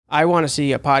I want to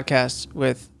see a podcast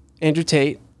with Andrew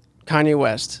Tate, Kanye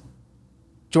West,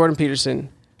 Jordan Peterson,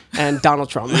 and Donald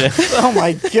Trump. Oh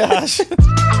my gosh.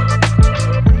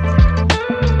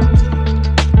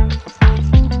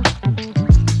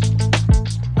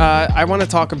 I want to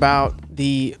talk about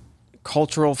the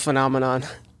cultural phenomenon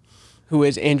who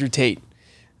is Andrew Tate.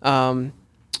 I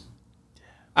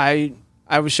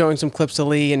was showing some clips to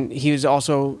Lee, and he was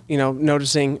also,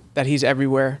 noticing that he's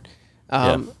everywhere.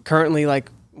 Currently,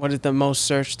 what is the most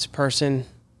searched person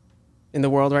in the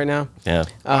world right now? Yeah.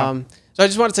 So I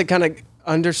just wanted to kind of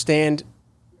understand,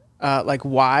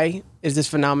 why is this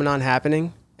phenomenon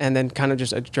happening, and then kind of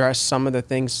just address some of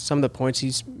the points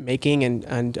he's making,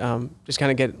 and just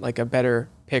kind of get a better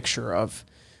picture of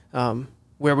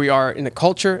where we are in the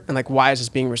culture, and why is this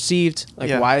being received?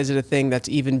 Why is it a thing that's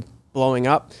even blowing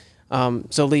up?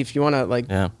 So Lee, if you want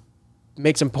to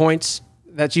make some points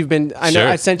that you've been, I know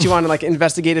I sent you on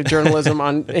investigative journalism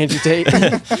on Andrew Tate.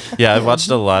 Yeah, I've watched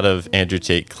a lot of Andrew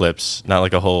Tate clips,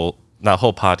 not a whole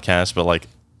podcast, but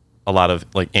a lot of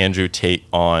Andrew Tate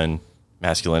on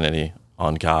masculinity,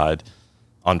 on God,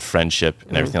 on friendship,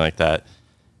 and everything like that.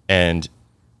 And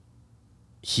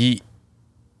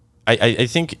I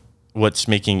think what's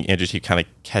making Andrew Tate kind of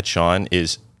catch on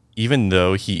is, even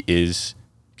though he is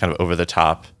kind of over the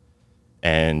top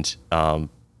and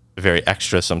very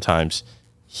extra sometimes,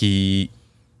 he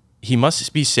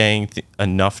must be saying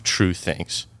enough true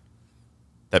things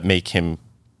that make him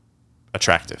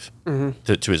attractive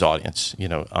to his audience.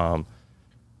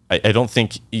 I don't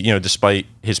think, despite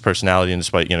his personality and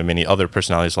despite many other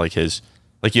personalities like his,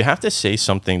 you have to say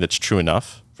something that's true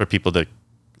enough for people to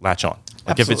latch on.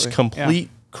 If it's complete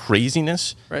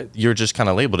craziness, right, you're just kind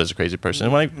of labeled as a crazy person.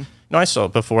 And when I saw,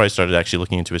 before I started actually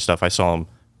looking into his stuff, I saw him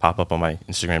pop up on my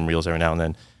Instagram reels every now and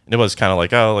then, and it was kind of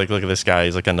look at this guy,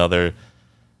 he's another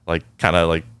kind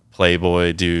of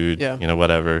playboy dude,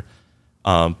 whatever.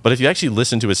 But if you actually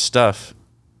listen to his stuff,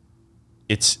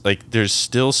 it's there's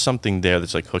still something there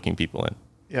that's hooking people in.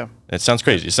 Yeah. And it sounds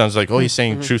crazy. It sounds he's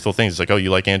saying truthful things. It's oh, you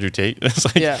like Andrew Tate? It's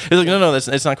no,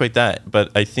 it's not quite that.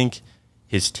 But I think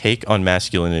his take on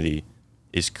masculinity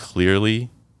is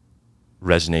clearly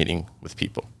resonating with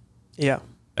people. Yeah.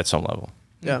 At some level.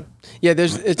 Yeah. Yeah,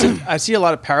 I see a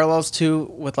lot of parallels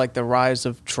too with the rise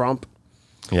of Trump.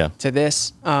 Yeah. To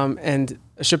this. And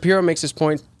Shapiro makes this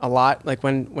point a lot.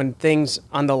 When things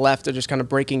on the left are just kind of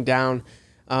breaking down,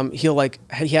 he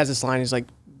has this line, he's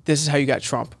this is how you got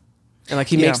Trump. And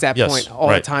he makes that point all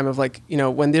the time of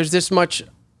when there's this much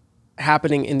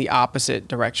happening in the opposite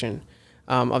direction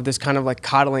of this kind of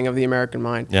coddling of the American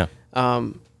mind. Yeah.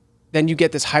 Then you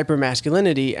get this hyper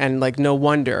masculinity, and no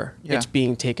wonder it's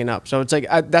being taken up. So it's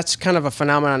that's kind of a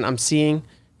phenomenon I'm seeing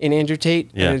in Andrew Tate.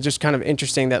 Yeah. And it's just kind of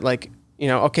interesting that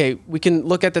okay, we can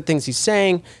look at the things he's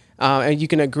saying, and you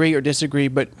can agree or disagree,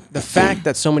 but the fact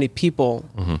that so many people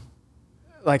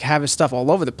have his stuff all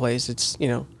over the place, it's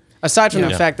aside from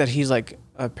the fact that he's a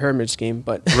pyramid scheme,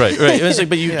 but right. It's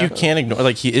but you can't ignore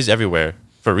he is everywhere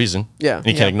for a reason. Yeah. And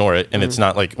you can't ignore it, and it's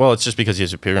not it's just because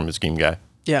he's a pyramid scheme guy.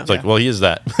 Yeah. It's well, he is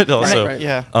that. But also, right.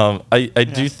 Yeah. I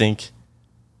do think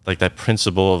that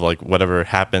principle of whatever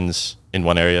happens in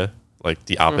one area,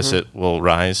 the opposite will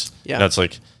rise. Yeah. That's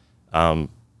a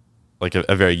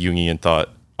very Jungian thought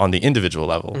on the individual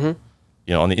level.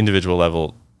 On the individual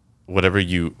level, whatever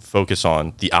you focus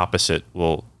on, the opposite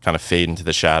will kind of fade into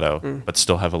the shadow, but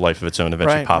still have a life of its own,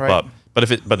 eventually pop up. But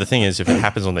the thing is, if it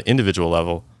happens on the individual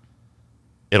level,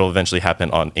 it'll eventually happen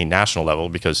on a national level,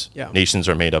 because nations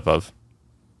are made up of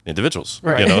individuals.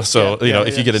 Right. So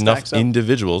if you get enough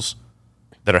individuals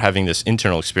that are having this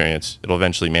internal experience, it'll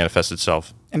eventually manifest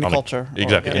itself in the culture.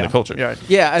 Exactly, in the culture.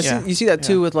 You see that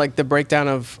too with the breakdown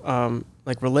of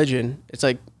religion. It's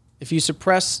if you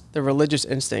suppress the religious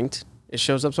instinct, it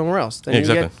shows up somewhere else. Then you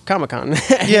get Comic-Con.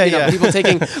 People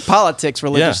taking politics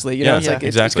religiously.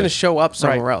 It's going to show up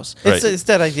somewhere else. It's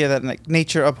that idea that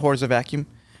nature abhors a vacuum,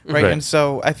 right? And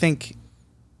so I think,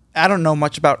 I don't know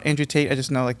much about Andrew Tate. I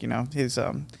just know his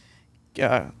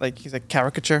he's a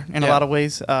caricature in a lot of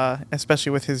ways,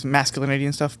 especially with his masculinity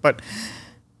and stuff. But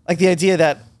the idea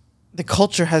that the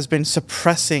culture has been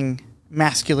suppressing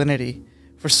masculinity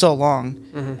for so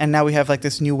long, and now we have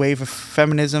this new wave of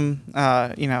feminism,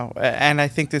 and I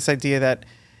think this idea that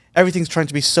everything's trying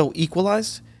to be so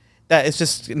equalized that it's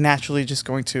just naturally just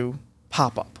going to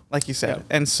pop up, like you said.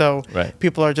 And so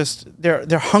people are just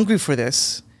they're hungry for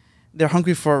this. They're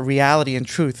hungry for reality and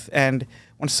truth. And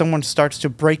when someone starts to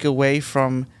break away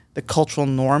from the cultural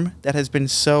norm that has been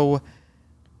so,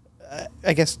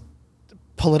 I guess,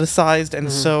 politicized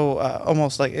and so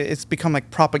almost it's become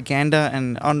propaganda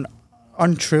and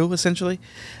untrue, essentially,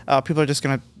 people are just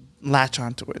going to latch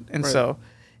onto it. And Right. so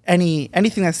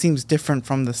anything that seems different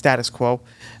from the status quo,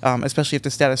 especially if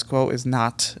the status quo is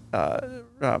not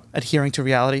adhering to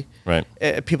reality, Right.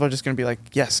 People are just going to be like,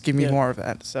 yes, give me Yeah. more of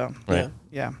that. So, Right.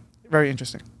 yeah, very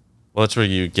interesting. Well, that's where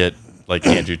you get like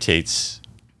Andrew Tate's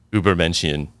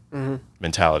Ubermenschian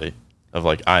mentality of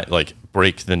like I like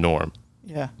break the norm,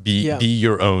 Yeah. be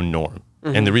your own norm.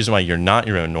 And the reason why you're not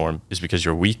your own norm is because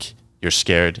you're weak, you're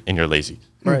scared, and you're lazy.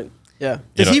 Right. Yeah.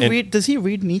 You know, Does he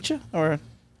read Nietzsche or?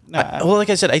 Nah. Well, like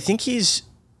I said, I think he's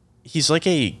like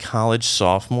a college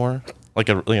sophomore, like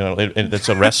that's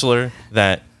a wrestler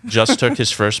that just took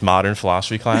his first modern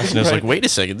philosophy class, and it's like, wait a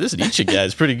second, this Nietzsche guy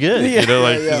is pretty good. Yeah. You know,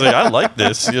 like he's like, I like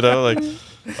this. You know, like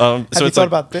so Have you it's thought like,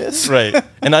 about this? right?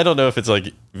 And I don't know if it's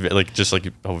like just like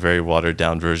a very watered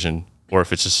down version, or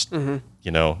if it's just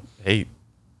you know, hey,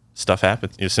 stuff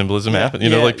happens, symbolism happens. You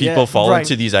know, Yeah, like people yeah, fall right.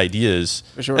 into these ideas.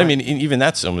 For sure. I mean, even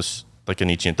that's almost like a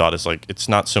Nietzschean thought. Is like it's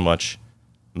not so much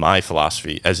my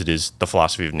philosophy as it is the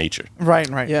philosophy of nature. Right.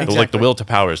 Yeah. Exactly. Like the will to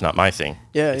power is not my thing.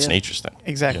 Yeah, It's yeah. nature's thing.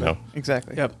 Exactly. You know?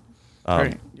 Exactly. Yep.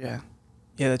 Very- yeah.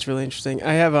 Yeah, that's really interesting.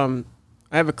 I have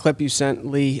a clip you sent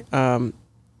Lee from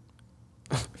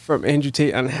Andrew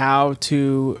Tate on how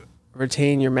to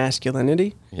retain your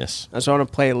masculinity. Yes. So I want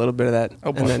to play a little bit of that,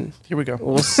 Oh boy. and then Here we go.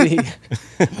 we'll see.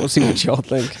 We'll see what y'all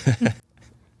think.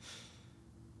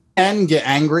 And get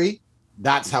angry,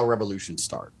 that's how revolutions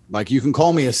start. Like, you can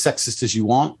call me as sexist as you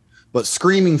want, but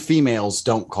screaming females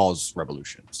don't cause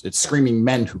revolutions. It's screaming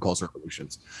men who cause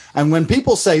revolutions. And when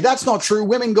people say that's not true,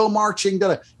 women go marching,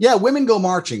 yeah, women go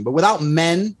marching, but without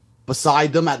men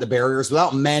beside them at the barriers,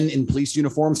 without men in police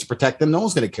uniforms to protect them, no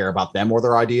one's going to care about them or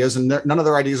their ideas, and none of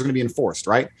their ideas are going to be enforced,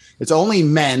 right? It's only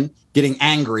men getting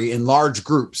angry in large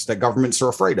groups that governments are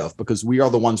afraid of, because we are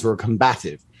the ones who are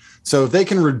combative. So if they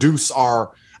can reduce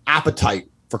our appetite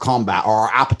for combat or our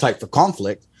appetite for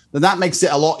conflict, then that makes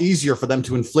it a lot easier for them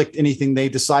to inflict anything they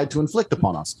decide to inflict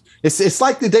upon us. It's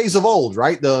like the days of old,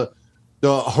 right? The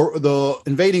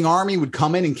invading army would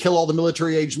come in and kill all the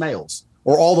military-aged males,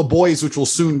 or all the boys which will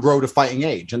soon grow to fighting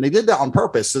age. And they did that on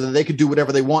purpose so that they could do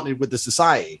whatever they wanted with the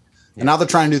society. And now they're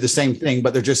trying to do the same thing,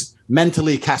 but they're just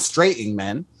mentally castrating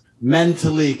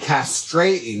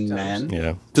men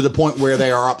Yeah. to the point where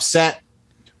they are upset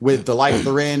with the life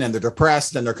they're in, and they're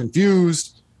depressed and they're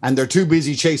confused, and they're too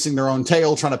busy chasing their own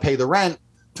tail trying to pay the rent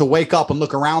to wake up and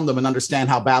look around them and understand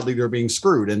how badly they're being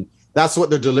screwed. And that's what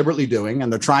they're deliberately doing.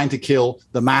 And they're trying to kill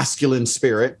the masculine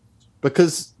spirit,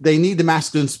 because they need the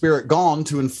masculine spirit gone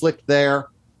to inflict their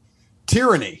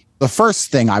tyranny. The first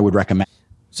thing I would recommend.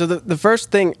 So the first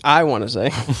thing I want to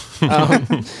say,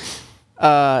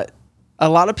 a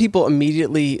lot of people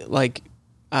immediately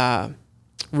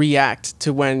react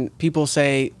to when people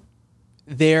say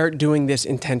they're doing this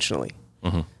intentionally.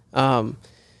 And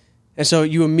so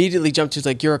you immediately jump to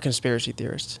like, you're a conspiracy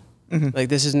theorist. Like,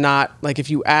 this is not like, if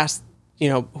you ask,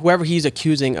 whoever he's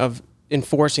accusing of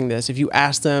enforcing this, if you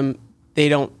ask them, they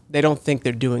don't think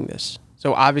they're doing this.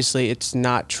 So obviously it's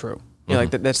not true.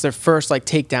 Like that's their first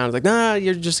takedown. It's like, nah,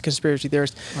 you're just a conspiracy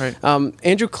theorist. Right.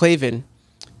 Andrew Clavin,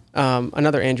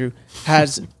 another Andrew,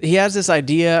 has this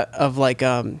idea of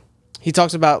he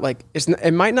talks about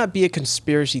it might not be a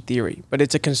conspiracy theory, but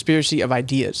it's a conspiracy of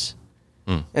ideas.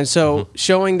 And so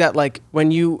showing that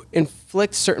when you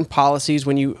inflict certain policies,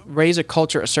 when you raise a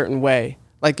culture a certain way,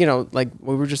 like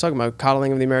we were just talking about,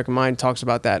 coddling of the American mind talks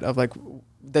about that, of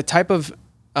the type of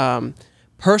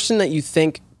person that you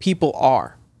think people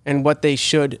are and what they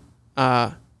should,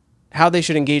 how they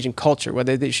should engage in culture,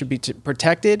 whether they should be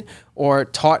protected or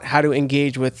taught how to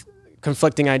engage with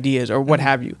conflicting ideas or what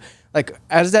have you.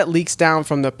 As that leaks down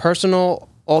from the personal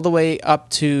all the way up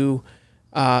to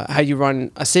how you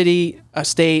run a city, a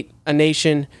state, a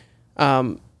nation,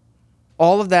 all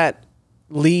of that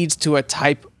leads to a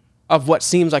type of what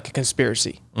seems like a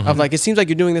conspiracy. Of it seems like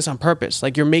you're doing this on purpose.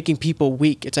 You're making people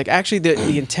weak. It's actually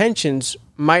the intentions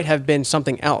might have been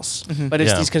something else, but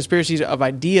it's these conspiracies of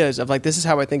ideas of this is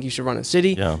how I think you should run a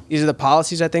city. Yeah. These are the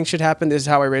policies I think should happen. This is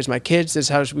how I raise my kids. This is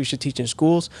how we should teach in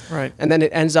schools. Right. And then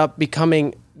it ends up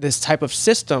becoming this type of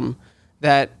system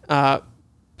that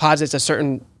posits a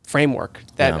certain framework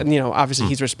that obviously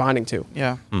he's responding to.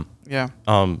 Yeah. Yeah.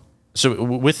 So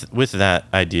with that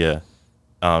idea,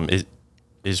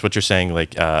 is what you're saying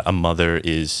a mother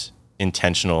is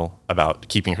intentional about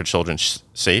keeping her children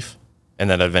safe, and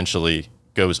then eventually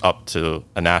goes up to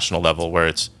a national level where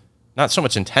it's not so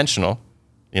much intentional,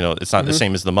 it's not the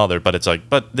same as the mother, but it's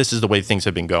but this is the way things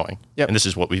have been going, and this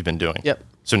is what we've been doing. Yep.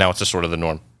 So now it's just sort of the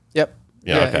norm. Yep.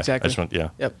 Yeah. Okay. Exactly. I just want,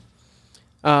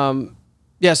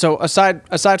 Yep. So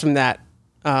aside from that,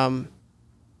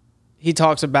 he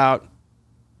talks about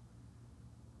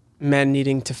men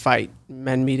needing to fight,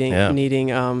 men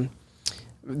needing.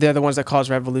 They're the ones that cause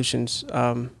revolutions,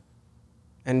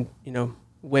 and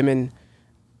women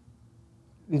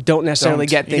don't necessarily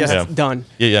get things done.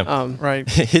 Right.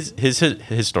 His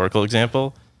historical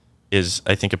example is,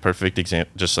 I think, a perfect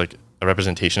example, just like a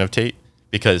representation of Tate,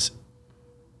 because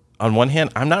on one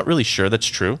hand, I'm not really sure that's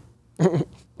true.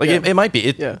 Like it might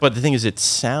be, but the thing is, it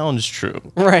sounds true,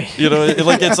 right?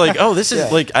 It's like, oh, this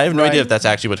is like, I have no idea if that's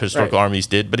actually what historical armies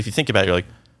did, but if you think about it, you're like,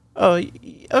 oh,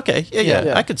 okay,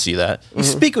 yeah, I could see that. You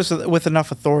speak with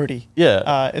enough authority.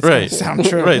 It's gonna sound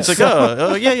true. Right, it's like,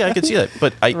 oh, yeah, I could see that.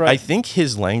 But I think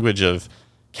his language of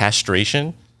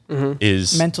castration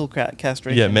is mental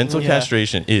castration. Yeah, mental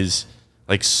castration is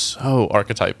like so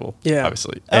archetypal. Yeah,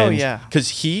 obviously. And because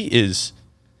he is,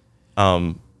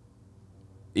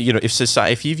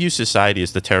 if you view society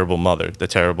as the terrible mother, the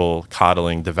terrible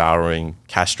coddling, devouring,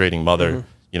 castrating mother,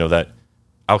 that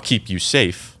I'll keep you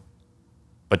safe,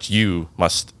 but you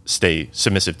must stay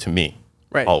submissive to me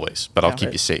always, but I'll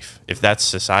keep you safe. If that's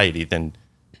society, then,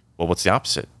 well, what's the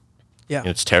opposite? Yeah.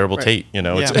 It's terrible Tate,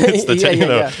 it's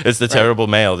it's the terrible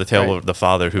male, the terrible the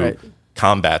father who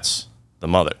combats the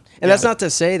mother. And that's not to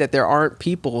say that there aren't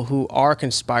people who are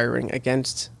conspiring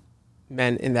against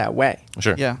men in that way.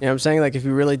 Sure. Yeah. You know what I'm saying? Like, if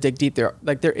you really dig deep there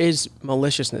is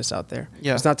maliciousness out there.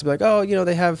 Yeah. It's not to be like, oh,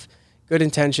 they have good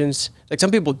intentions. Like,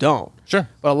 some people don't. Sure.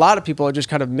 But a lot of people are just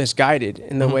kind of misguided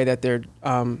in the way that they're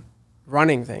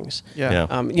running things. Yeah.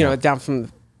 Down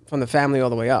from the family all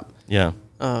the way up. Yeah.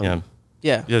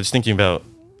 Yeah. Just thinking about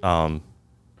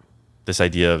this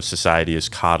idea of society as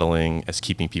coddling, as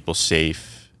keeping people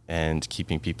safe and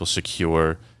keeping people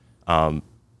secure. It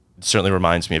certainly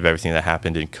reminds me of everything that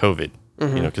happened in COVID.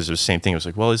 Because it was the same thing. It was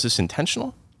like, well, is this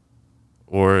intentional,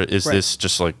 or is this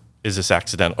just like, is this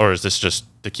accidental, or is this just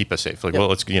to keep us safe? Like, well,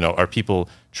 let's, are people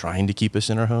trying to keep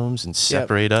us in our homes and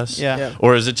separate us? Yeah.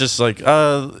 Or is it just like,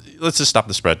 let's just stop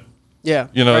the spread? Yeah.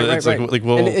 It's like,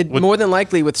 well, and more than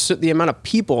likely, with the amount of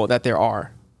people that there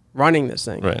are running this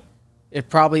thing, right, it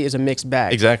probably is a mixed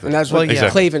bag. Exactly. And that's what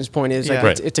Clavin's point is. Yeah.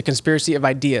 Like, it's a conspiracy of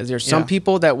ideas. There's some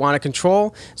people that want to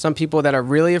control, some people that are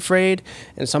really afraid,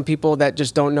 and some people that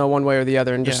just don't know one way or the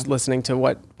other and just listening to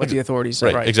what the authorities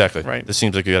say. Right, exactly. Right. This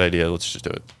seems like a good idea. Let's just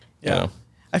do it. Yeah.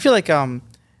 I feel like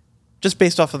just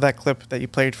based off of that clip that you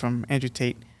played from Andrew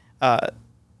Tate,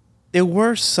 there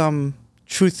were some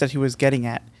truths that he was getting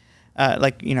at.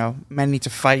 Like, men need to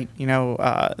fight,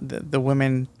 the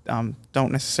women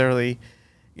don't necessarily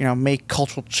make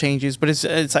cultural changes, but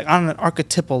it's like on an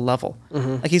archetypal level.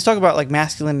 Like, he's talking about like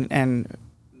masculine and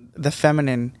the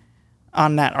feminine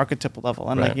on that archetypal level.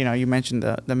 And like, you mentioned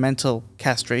the mental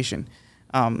castration.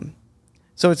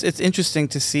 So it's interesting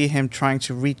to see him trying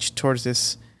to reach towards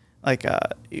this, like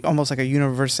almost like a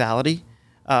universality,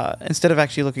 instead of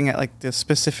actually looking at like the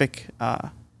specific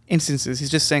instances.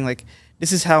 He's just saying like,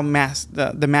 this is how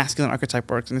the masculine archetype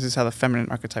works, and this is how the feminine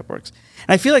archetype works.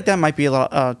 And I feel like that might be a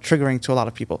lot triggering to a lot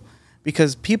of people,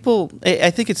 because I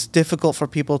think it's difficult for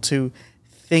people to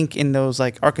think in those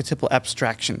like archetypal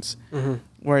abstractions,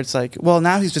 where it's like, well,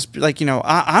 now he's just like,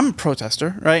 I'm a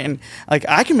protester, right? And like,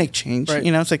 I can make change. Right.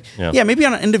 It's like, maybe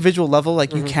on an individual level,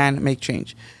 like you can make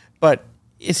change, but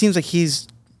it seems like he's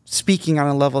speaking on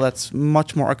a level that's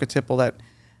much more archetypal that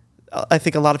I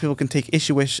think a lot of people can take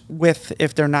issue with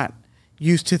if they're not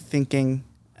used to thinking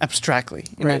abstractly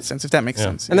in that sense, if that makes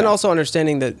sense. And then also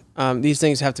understanding that these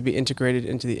things have to be integrated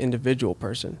into the individual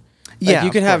person. Like, you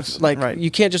can have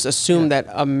you can't just assume that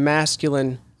a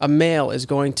male is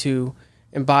going to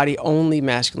embody only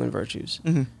masculine virtues,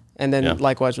 and then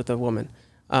likewise with a woman.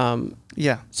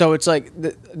 So it's like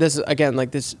this again, like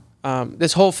this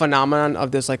whole phenomenon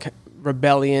of this like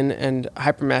rebellion and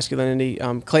hypermasculinity.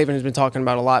 Clavin has been talking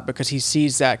about a lot, because he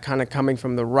sees that kind of coming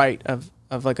from the right of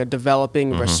like a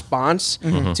developing response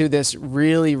to this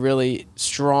really, really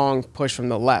strong push from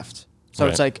the left. So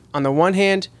it's like, on the one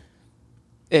hand,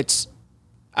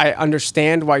 I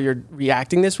understand why you're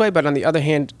reacting this way, but on the other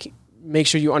hand, make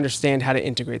sure you understand how to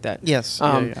integrate that. Yes.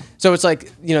 So it's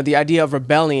like, the idea of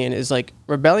rebellion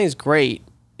is great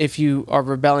if you are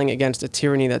rebelling against a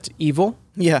tyranny that's evil.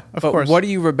 Yeah, of course. What are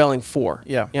you rebelling for?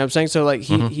 Yeah. You know what I'm saying? So like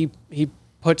he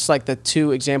puts like the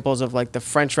two examples of like the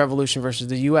French Revolution versus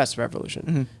the U.S.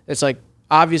 Revolution. It's like,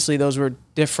 obviously those were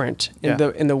different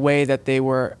in the way that they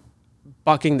were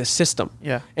bucking the system.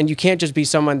 Yeah. And you can't just be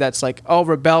someone that's like, oh,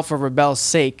 rebel for rebel's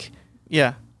sake.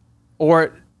 Yeah.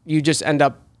 Or you just end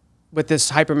up with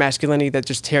this hypermasculinity that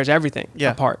just tears everything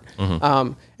apart.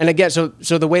 And again, so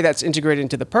the way that's integrated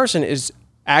into the person is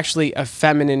actually a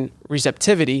feminine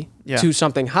receptivity to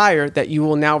something higher, that you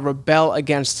will now rebel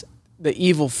against the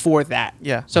evil for that.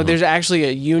 Yeah. So there's actually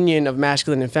a union of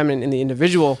masculine and feminine in the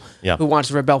individual who wants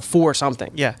to rebel for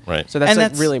something. Yeah. Right. So that's,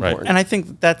 like, really important. And I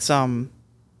think that's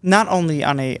not only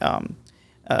on a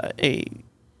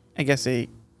I guess a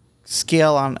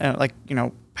scale on like, you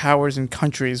know, powers and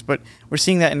countries, but we're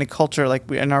seeing that in the culture,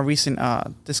 like in our recent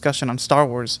discussion on Star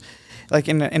Wars. Like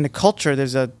in the culture,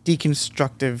 there's a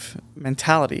deconstructive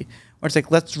mentality where it's like,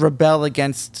 let's rebel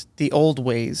against the old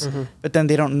ways, but then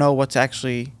they don't know what to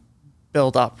actually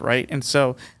build up, right? And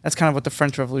so that's kind of what the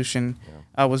French Revolution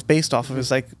was based off of.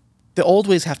 Is like the old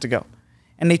ways have to go,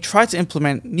 and they tried to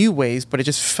implement new ways, but it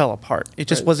just fell apart. It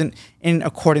just wasn't in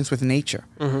accordance with nature.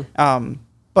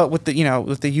 But with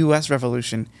the U.S.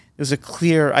 Revolution, there was a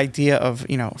clear idea of,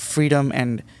 you know, freedom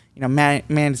and, you know,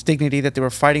 man's dignity that they were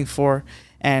fighting for,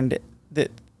 and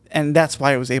that's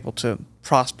why it was able to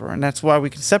prosper, and that's why we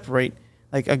can separate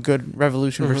like a good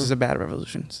revolution versus a bad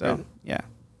revolution. So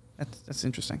that's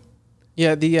interesting.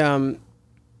 Yeah, the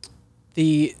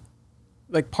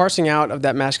like parsing out of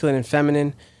that masculine and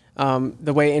feminine,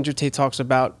 the way Andrew Tate talks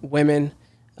about women,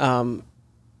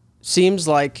 seems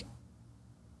like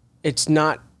it's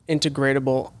not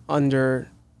integratable under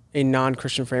a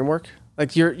non-Christian framework.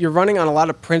 Like you're running on a lot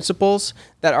of principles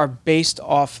that are based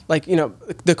off, like, you know,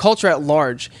 the culture at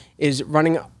large is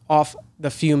running off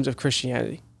the fumes of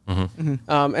Christianity.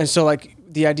 And so like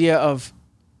the idea of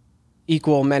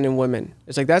equal men and women,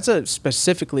 it's like that's a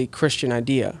specifically Christian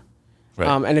idea. Right.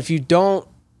 And if you don't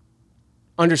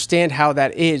understand how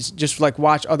that is, just like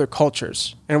watch other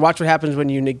cultures and watch what happens when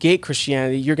you negate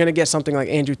Christianity. You're going to get something like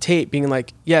Andrew Tate being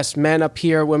like, yes, men up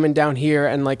here, women down here,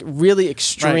 and like really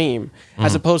extreme,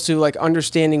 as opposed to like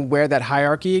understanding where that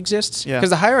hierarchy exists,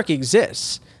 because the hierarchy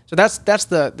exists. So that's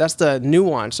the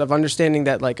nuance of understanding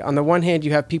that, like, on the one hand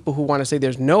you have people who want to say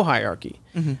there's no hierarchy,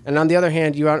 and on the other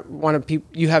hand you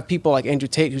have people like Andrew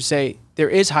Tate who say there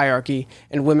is hierarchy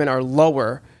and women are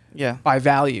lower by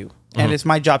value. And it's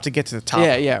my job to get to the top.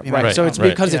 Right. So it's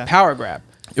because it's power grab.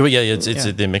 Well, it's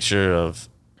the mixture of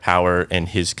power and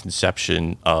his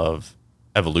conception of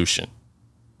evolution.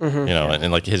 You know,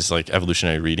 and like his like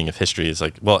evolutionary reading of history is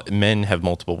like, well, men have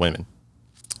multiple women,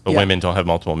 but women don't have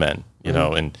multiple men. You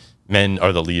know, and men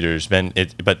are the leaders. But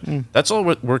that's all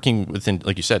working within,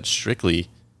 like you said, strictly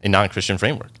a non-Christian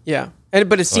framework. Yeah,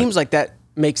 but it seems like that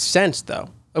makes sense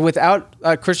though. Without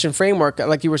a Christian framework,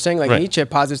 like you were saying, like Nietzsche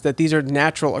posits that these are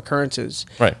natural occurrences.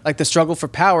 Right. Like the struggle for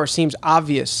power seems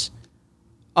obvious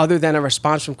other than a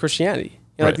response from Christianity.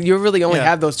 You know, like you really only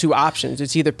have those two options.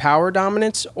 It's either power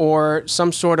dominance or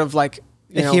some sort of like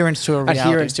adherence to a reality.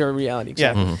 Adherence to a reality.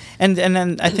 Exactly. Yeah. And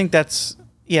then I think that's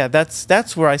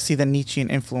where I see the Nietzschean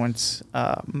influence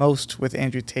most with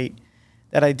Andrew Tate.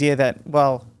 That idea that,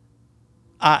 well,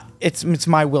 it's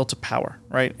my will to power,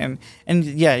 right? And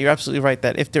yeah, you're absolutely right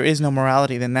that if there is no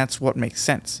morality, then that's what makes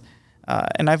sense.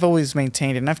 And I've always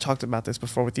maintained, and I've talked about this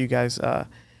before with you guys,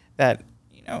 that,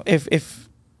 you know, if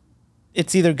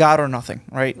it's either God or nothing,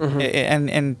 right?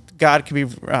 And God can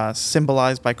be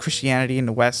symbolized by Christianity in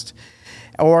the West,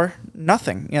 or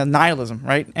nothing, you know, nihilism,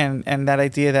 right? And that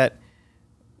idea that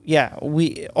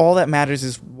all that matters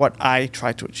is what I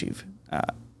try to achieve,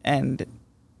 and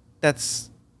that's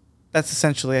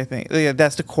essentially, I think,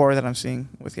 that's the core that I'm seeing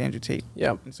with Andrew Tate.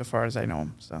 Yeah. Insofar as I know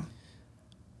him, so.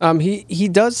 He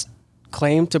does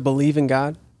claim to believe in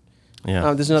God.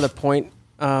 Yeah. There's another point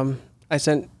I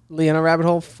sent Lee on a rabbit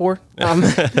hole for,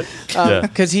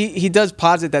 because he does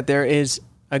posit that there is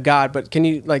a God. But can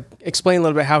you like explain a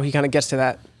little bit how he kind of gets to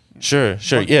that? Sure.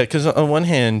 Yeah, because on one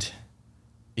hand,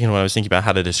 you know, when I was thinking about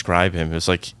how to describe him, it was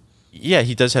like, yeah,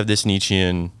 he does have this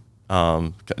Nietzschean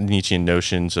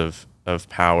notions of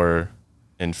power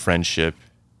and friendship,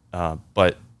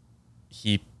 but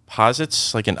he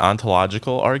posits like an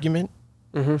ontological argument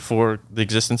for the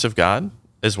existence of God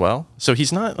as well. So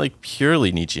he's not like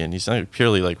purely Nietzschean. He's not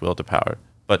purely like will to power,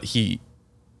 but he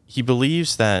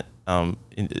believes that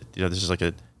this is like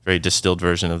a very distilled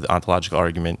version of the ontological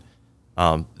argument,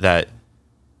 that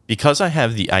because I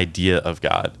have the idea of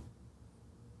God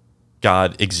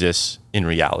exists in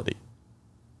reality.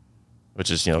 Which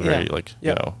is, you know, very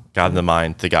you know, God in the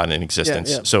mind, the God in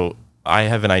existence. So I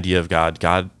have an idea of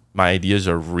God. My ideas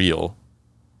are real,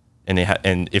 and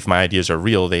and if my ideas are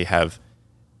real, they have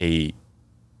a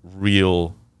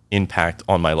real impact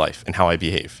on my life and how I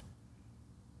behave.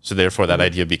 So therefore, that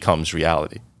idea becomes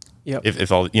reality. Yep.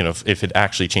 If it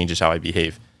actually changes how I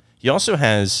behave. He also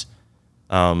has,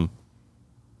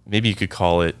 maybe you could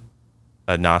call it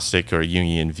a Gnostic or a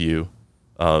Jungian view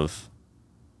of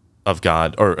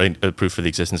God, or a proof for the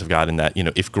existence of God, in that, you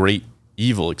know, if great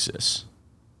evil exists,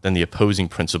 then the opposing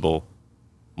principle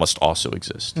must also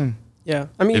exist. Yeah.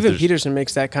 I mean, If even there's- Peterson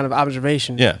makes that kind of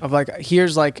observation Yeah. of like,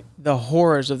 here's like the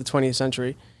horrors of the 20th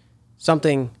century.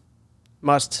 Something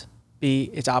must be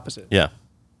its opposite. Yeah.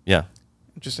 Yeah.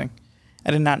 Interesting. I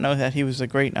did not know that he was a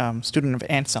great student of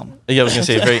Anselm. Yeah, I was gonna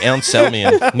say very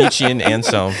Anselmian, Nietzschean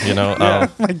Anselm. You know.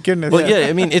 My goodness. Well, yeah.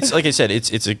 I mean, it's like I said,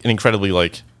 it's an incredibly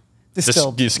like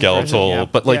Distilled skeletal, version, yeah.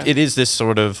 but like Yeah. it is this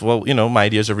sort of my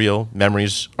ideas are real,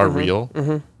 memories are real,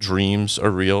 dreams are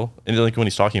real, and like when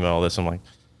he's talking about all this, I'm like,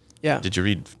 Yeah. did you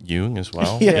read Jung as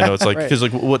well? Yeah. It's like Right. because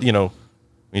like what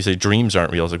when you say dreams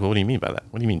aren't real, it's like, well, what do you mean by that?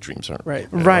 What do you mean dreams aren't Right.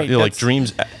 Right, Like that's-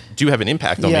 dreams do have an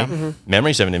impact on Yeah. me.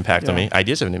 Memories have an impact on Yeah. me.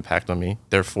 Ideas have an impact on me.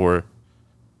 Therefore,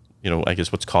 I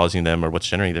guess what's causing them or what's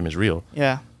generating them is real.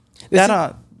 Yeah. This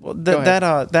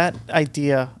That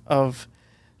idea of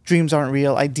dreams aren't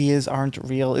real, ideas aren't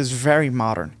real is very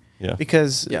modern. Yeah.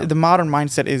 Because Yeah. the modern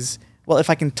mindset is, well, if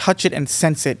I can touch it and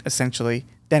sense it, essentially,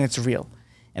 then it's real.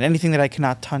 And anything that I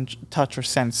cannot touch or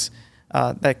sense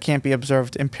that can't be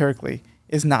observed empirically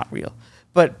is not real.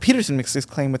 But Peterson makes this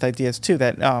claim with ideas too,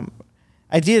 that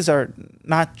ideas are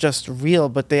not just real,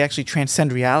 but they actually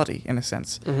transcend reality in a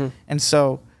sense. And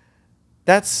so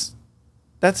that's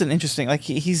an interesting, like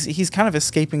he's kind of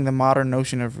escaping the modern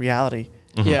notion of reality.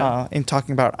 Yeah. In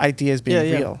talking about ideas being Yeah,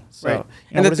 yeah. real. So, Right. what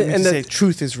And the does it thi- mean and to the- say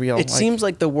truth is real? It seems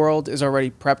like the world is already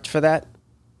prepped for that.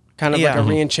 Kind of Yeah. like a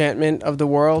reenchantment of the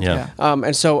world. Yeah.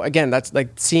 And so again, that's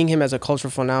like seeing him as a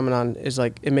cultural phenomenon is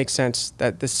like, it makes sense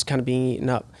that this is kind of being eaten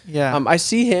up. Yeah. I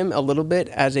see him a little bit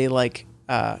as a like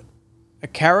a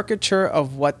caricature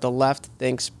of what the left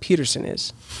thinks Peterson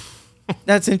is.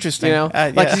 That's interesting. You know,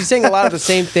 like yeah. he's saying a lot of the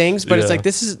same things, but it's Yeah. like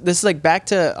this is like back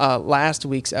to last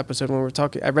week's episode when we were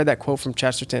talking. I read that quote from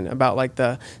Chesterton about like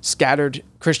the scattered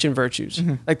Christian virtues.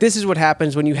 Mm-hmm. Like this is what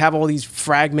happens when you have all these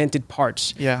fragmented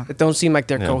parts Yeah. that don't seem like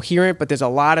they're Yeah. coherent, but there's a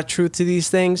lot of truth to these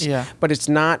things. Yeah. But it's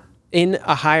not in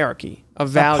a hierarchy of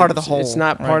not values. part of the whole, It's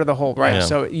not right? part of the whole, right? Yeah.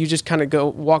 So you just kind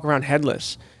of walk around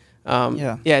headless.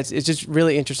 Yeah. It's just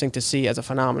really interesting to see as a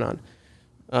phenomenon.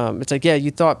 It's like, yeah,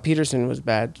 you thought Peterson was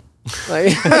bad.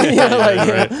 Like,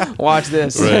 watch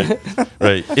this. Right.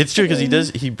 Right. It's true because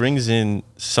he brings in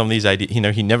some of these ideas.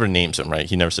 He never names them, right?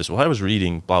 He never says, well, I was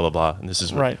reading blah, blah, blah. And this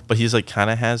is Right. But he's like kind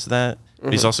of has that.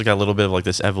 But he's also got a little bit of like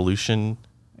this evolution,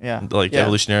 Yeah. like Yeah.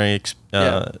 evolutionary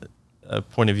Yeah.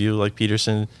 point of view, like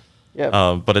Peterson.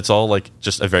 Yeah. But it's all like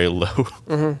just a very low,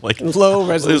 like Low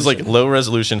It was like resolution. low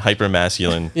resolution, hyper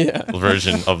masculine Yeah.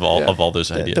 version of all those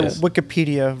The ideas.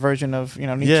 Wikipedia version of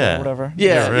Nietzsche Yeah. or whatever.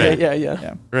 Yeah, right. yeah.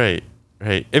 Yeah. Right.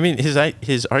 Right. I mean,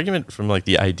 his argument from like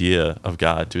the idea of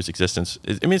God to his existence,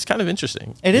 it's kind of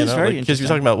interesting. It is very Because you're interesting.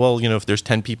 talking about, well, if there's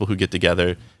 10 people who get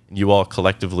together and you all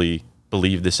collectively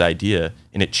believe this idea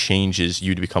and it changes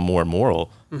you to become more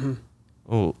moral.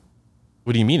 Oh,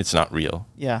 what do you mean it's not real?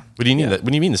 Yeah. What do you mean Yeah. that?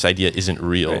 What do you mean this idea isn't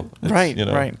real? It's, Right. you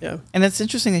know, Right. Yeah. And it's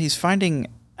interesting that he's finding.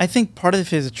 I think part of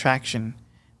his attraction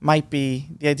might be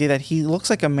the idea that he looks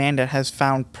like a man that has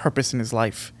found purpose in his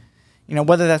life.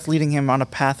 Whether that's leading him on a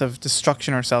path of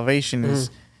destruction or salvation is,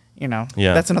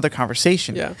 Yeah. that's another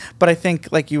conversation. Yeah. But I think,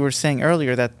 like you were saying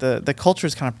earlier, that the culture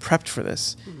is kind of prepped for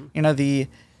this. The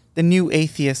new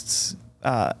atheists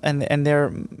and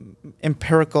their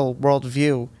empirical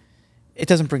worldview, it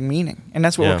doesn't bring meaning, and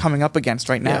that's what Yeah. we're coming up against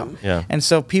right now. Yeah. And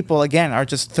so people again are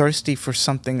just thirsty for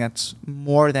something that's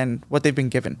more than what they've been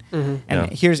given. And Yeah.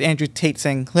 here's Andrew Tate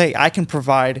saying, "Hey, I can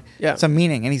provide Yeah. some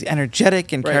meaning," and he's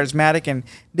energetic and Right. charismatic, and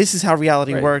this is how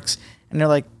reality Right. works. And they're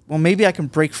like, "Well, maybe I can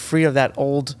break free of that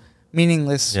old,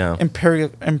 meaningless, Yeah.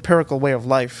 empirical way of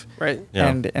life." Right. Yeah.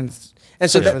 And And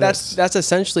so search for that's this.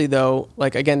 essentially though,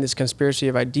 like again, this conspiracy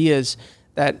of ideas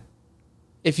that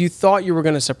if you thought you were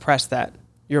going to suppress that,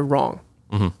 you're wrong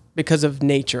because of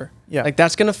nature. Yeah. Like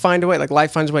that's going to find a way. Like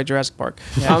life finds a way. Jurassic Park.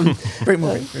 Yeah. Great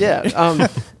movie. Yeah.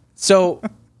 So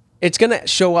it's going to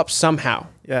show up somehow.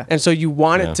 Yeah. And so you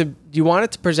want Yeah.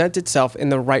 it to present itself in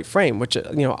the right frame, which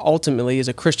ultimately is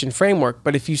a Christian framework.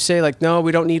 But if you say like, no,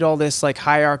 we don't need all this like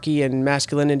hierarchy and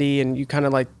masculinity, and you kind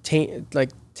of like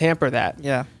tamper that,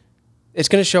 Yeah. it's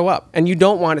going to show up, and you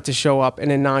don't want it to show up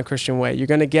in a non-Christian way. You're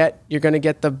going to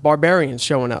get the barbarians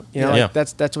showing up. Yeah.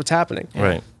 That's what's happening.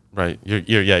 Right. Right. You're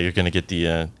going to get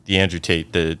the Andrew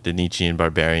Tate, the Nietzschean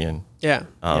barbarian. Yeah.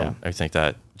 Yeah. I think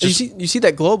that. You see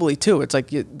that globally too. It's like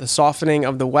the softening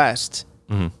of the West,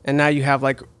 and now you have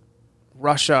like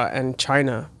Russia and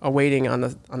China awaiting on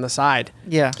the side.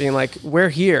 Yeah. Being like, we're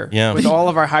here Yeah. with all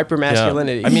of our hyper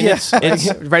masculinity. I mean, Yeah.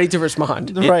 it's ready to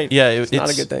respond. Right. Yeah, It's not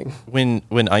a good thing.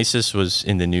 When ISIS was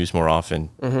in the news more often,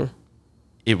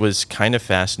 it was kind of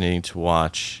fascinating to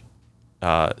watch.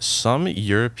 Some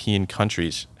European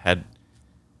countries had,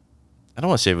 I don't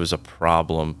want to say it was a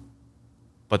problem,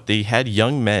 but they had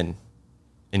young men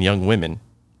and young women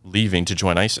leaving to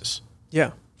join ISIS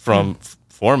Yeah. from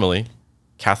formerly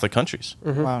Catholic countries.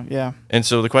 Wow. Yeah. And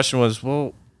so the question was,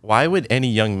 well, why would any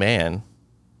young man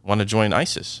want to join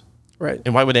ISIS? Right.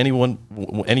 And why would any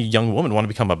young woman want to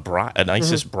become an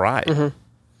ISIS bride?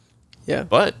 Yeah.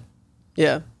 But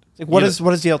Yeah. Like, what is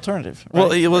the alternative? well,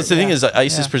 right? the thing is that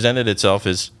ISIS Yeah. presented itself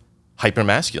as hyper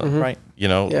masculine. Right.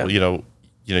 Yeah.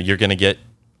 You're going to get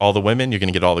all the women, you're going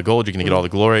to get all the gold, you're going to get all the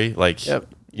glory. Like, Yep.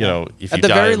 If At you the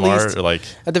die very in Mar, least- like,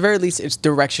 At the very least, it's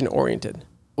direction oriented.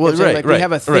 well, right, We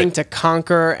have a thing right. to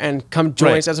conquer and come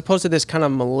join Right. us, as opposed to this kind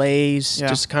of malaise, Yeah.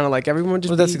 just kind of like everyone just.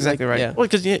 Well, that's be, exactly like, right. Yeah. Well,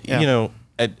 because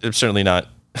I'm certainly not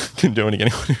condoning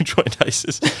anyone who joined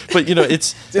ISIS, but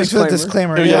it's. Thanks for the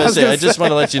disclaimer. I, mean, Yeah, I just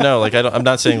want to let you know, like, I'm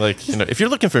not saying like, if you're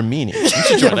looking for meaning, you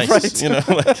should join ISIS.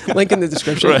 Like, Link in the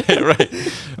description. right.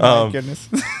 Oh my goodness.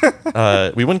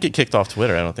 We wouldn't get kicked off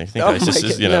Twitter, I don't think. I think Oh ISIS my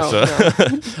is,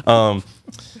 God, so.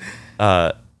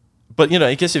 But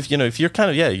I guess if you're kind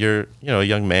of you're a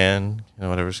young man,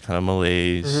 whatever's kind of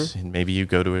malaise, and maybe you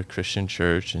go to a Christian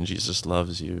church and Jesus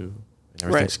loves you, and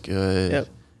everything's good.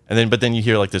 Yep. But then you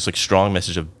hear like this like strong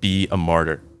message of be a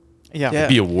martyr, Yeah.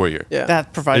 be a warrior. Yeah.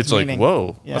 That provides It's like, meaning.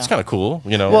 whoa, Yeah. that's kind of cool,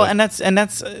 Well, like- and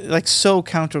that's like so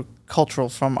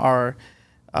countercultural from our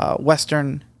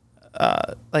Western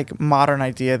like modern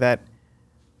idea that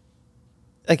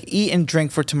like eat and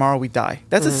drink for tomorrow we die.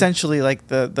 That's essentially like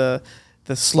the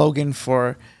slogan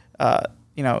for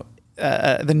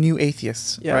the new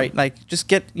atheists, Yeah. right? Like just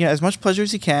get as much pleasure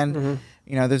as you can.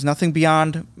 There's nothing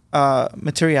beyond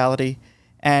materiality,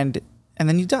 and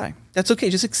then you die. That's okay.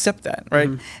 Just accept that, right?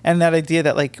 And that idea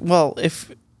that like, well,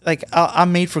 if like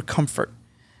I'm made for comfort,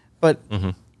 but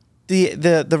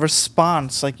the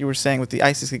response, like you were saying with the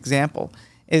ISIS example,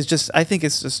 is just, I think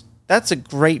it's just, that's a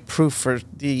great proof for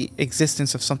the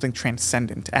existence of something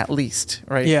transcendent, at least,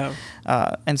 right? Yeah.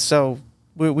 And so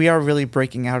we are really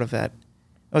breaking out of that.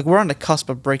 Like we're on the cusp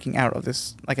of breaking out of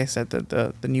this, like I said,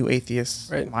 the new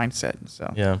atheist Right. mindset.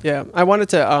 So yeah. Yeah, I wanted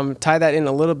to tie that in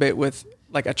a little bit with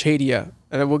like Achadia,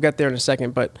 and we'll get there in a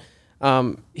second. But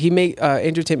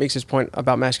Andrew Tate makes his point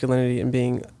about masculinity and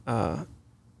being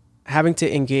having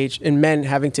to engage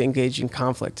in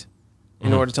conflict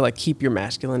in order to like keep your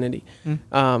masculinity.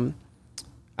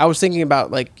 I was thinking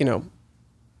about like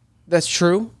that's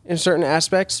true in certain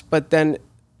aspects, but then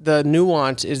the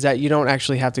nuance is that you don't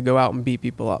actually have to go out and beat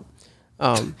people up.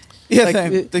 yeah, like,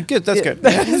 good. That's good.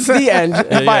 That's the end.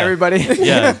 Bye, everybody.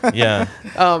 yeah.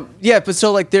 But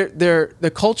so like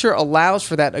the culture allows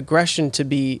for that aggression to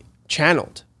be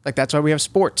channeled. Like that's why we have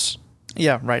sports.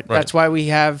 Yeah, right. That's why we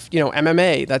have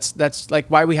MMA. That's like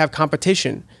why we have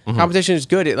competition. Competition is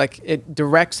good. It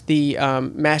directs the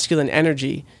masculine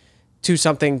energy to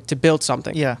something, to build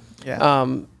something. Yeah.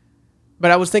 But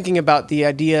I was thinking about the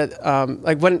idea,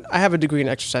 like when I have a degree in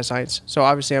exercise science, so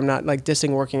obviously I'm not like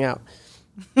dissing working out.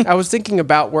 I was thinking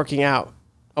about working out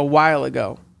a while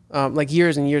ago, like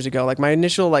years and years ago. Like my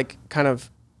initial like kind of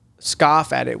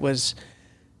scoff at it was,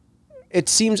 it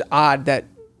seems odd that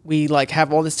we like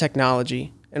have all this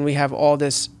technology and we have all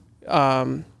this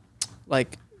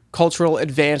like cultural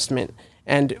advancement,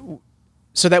 and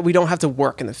so that we don't have to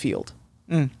work in the field.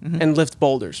 And lift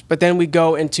boulders, but then we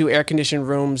go into air-conditioned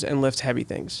rooms and lift heavy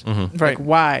things. Right. Like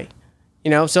why?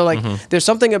 So like there's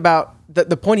something about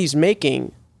the point he's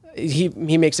making. He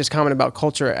makes this comment about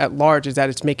culture at large is that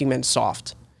it's making men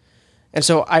soft, and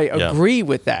so I agree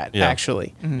with that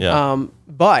actually.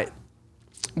 But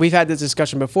we've had this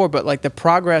discussion before. But like the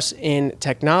progress in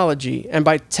technology, and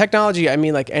by technology I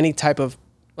mean like any type of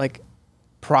like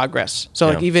progress. So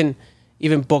like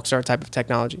even books are a type of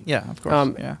technology. Yeah, of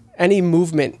course. Yeah. Any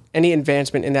movement, any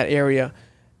advancement in that area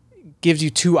gives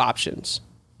you two options.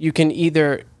 You can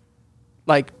either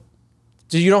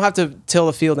so you don't have to till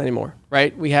the field anymore,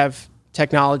 right? We have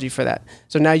technology for that.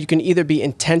 So now you can either be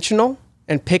intentional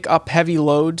and pick up heavy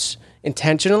loads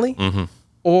intentionally,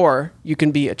 or you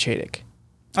can be achatic.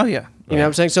 Oh yeah. You know what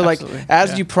I'm saying? So Absolutely. like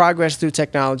as Yeah. you progress through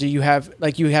technology, you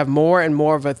have more and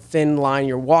more of a thin line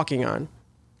you're walking on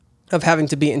of having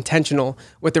to be intentional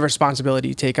with the responsibility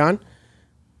you take on.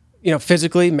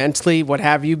 Physically, mentally, what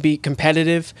have you, be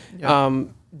competitive,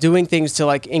 doing things to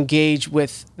like engage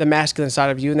with the masculine side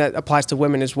of you, and that applies to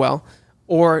women as well,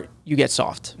 or you get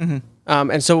soft.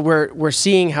 And so we're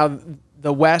seeing how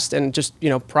the West and just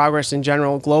progress in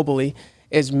general globally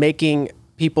is making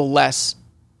people less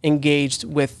engaged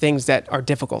with things that are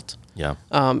difficult. Yeah.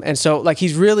 And so like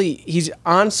he's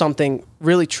on something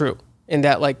really true in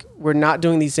that like we're not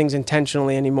doing these things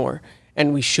intentionally anymore,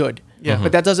 and we should. Yeah.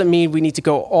 But that doesn't mean we need to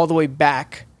go all the way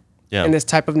back Yeah. and this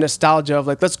type of nostalgia of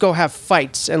like, let's go have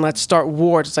fights and let's start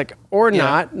wars. It's like, or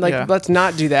not, like, let's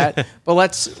not do that, but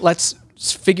let's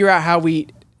figure out how we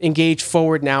engage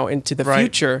forward now into the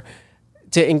future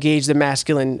to engage the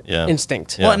masculine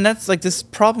instinct. Well, and that's like this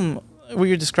problem what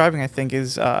you're describing, I think,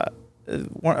 is a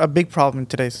big problem in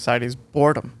today's society is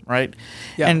boredom, right?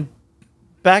 Yeah. And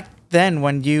back then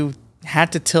when you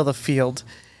had to till the field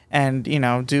and, you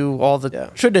know, do all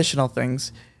the traditional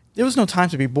things, there was no time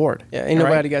to be bored. Yeah, ain't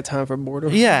nobody got time for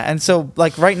boredom. Yeah, and so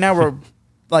like right now we're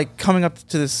like coming up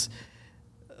to this,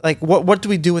 like what do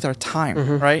we do with our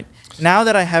time, right? Now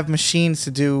that I have machines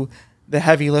to do the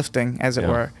heavy lifting, as it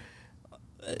were,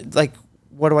 like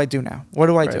what do I do now? What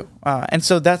do I do? And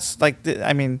so that's like,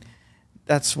 I mean,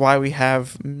 that's why we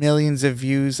have millions of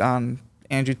views on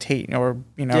Andrew Tate, or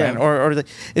you know,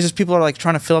 it's just people are like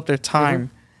trying to fill up their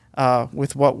time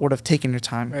with what would have taken your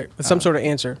time, with some sort of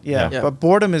answer. But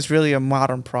boredom is really a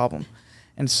modern problem,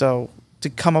 and so to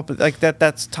come up with like that,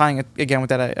 that's tying it again with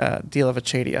that deal of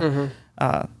Achadia.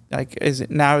 Like,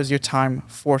 is your time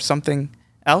for something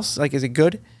else? Like, is it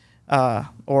good,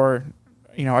 or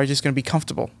you know, are you just going to be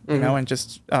comfortable, you know, and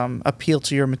just appeal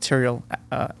to your material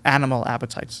animal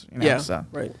appetites? You know?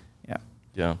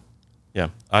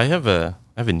 I have a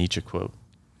Nietzsche quote.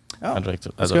 Oh,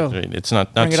 Let's go. It's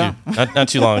not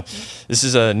too long. This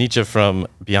is Nietzsche from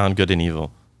Beyond Good and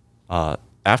Evil.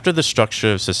 After the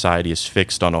structure of society is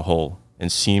fixed on a whole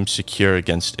and seems secure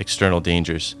against external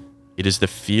dangers, it is the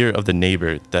fear of the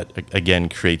neighbor that again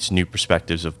creates new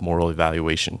perspectives of moral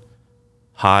evaluation.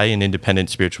 High and independent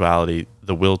spirituality,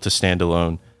 the will to stand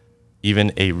alone,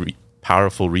 even a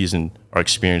powerful reason are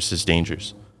experienced as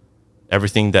dangers.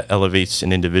 Everything that elevates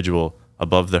an individual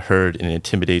above the herd and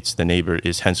intimidates the neighbor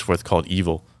is henceforth called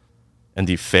evil. And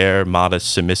the fair,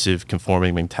 modest, submissive,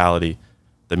 conforming mentality,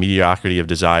 the mediocrity of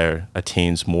desire,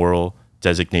 attains moral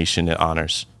designation and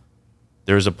honors.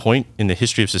 There is a point in the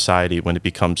history of society when it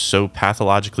becomes so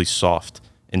pathologically soft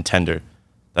and tender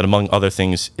that, among other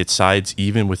things, it sides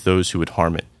even with those who would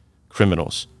harm it,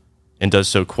 criminals, and does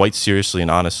so quite seriously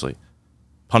and honestly.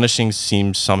 Punishing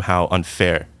seems somehow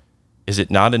unfair. Is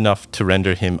it not enough to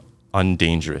render him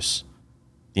undangerous?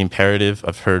 The imperative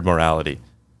of herd morality.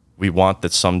 We want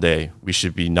that someday we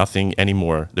should be nothing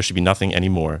anymore. There should be nothing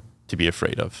anymore to be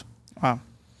afraid of. Wow.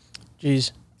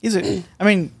 Jeez. I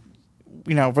mean,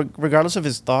 you know, regardless of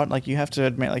his thought, like you have to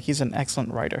admit, like he's an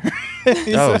excellent writer.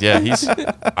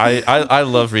 I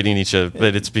love reading Nietzsche,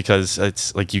 but it's because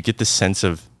it's like you get this sense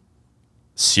of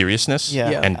seriousness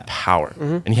and power.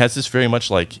 And he has this very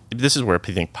much like, this is where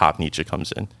I think pop Nietzsche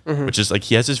comes in, which is like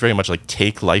he has this very much like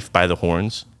take life by the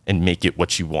horns and make it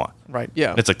what you want. Right. Yeah.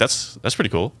 And it's like that's pretty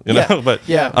cool, you know. But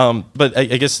I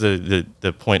guess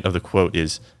the point of the quote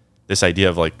is this idea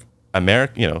of like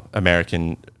America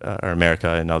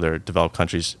and other developed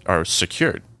countries are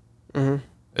secured, you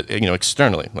know,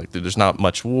 externally. Like there's not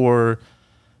much war,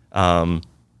 so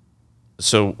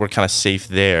we're kind of safe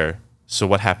there. So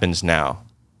what happens now?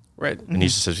 Right. And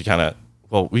Nietzsche says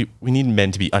we need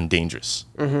men to be undangerous.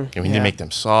 And we need to make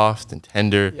them soft and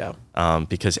tender,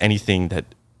 because anything that,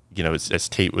 you know, as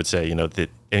Tate would say, you know, that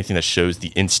anything that shows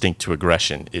the instinct to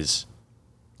aggression is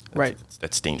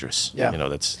that's dangerous. Yeah. You know,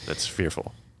 that's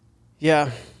fearful.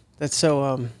 Yeah, that's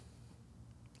so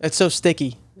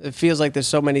sticky. It feels like there's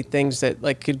so many things that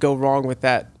like could go wrong with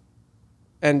that,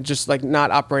 and just like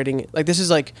not operating. Like this is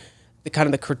like the kind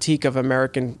of the critique of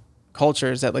American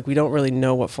culture is that like we don't really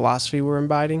know what philosophy we're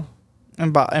embodying.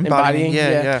 Embodying.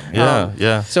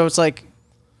 Yeah. So it's like,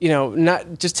 you know,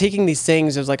 not just taking these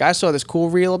things as like, I saw this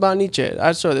cool reel about Nietzsche.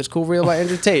 I saw this cool reel about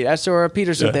Andrew Tate. I saw a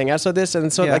Peterson thing. I saw this.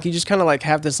 And so like, you just kind of like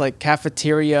have this like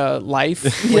cafeteria life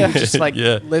where you just like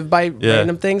live by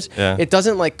random things. Yeah. It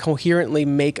doesn't like coherently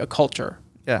make a culture.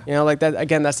 Yeah. You know, like that,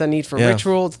 again, that's the need for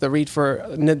ritual. It's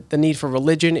the need for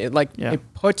religion. It like,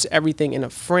 it puts everything in a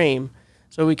frame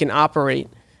so we can operate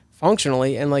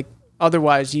functionally. And like,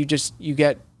 otherwise you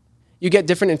get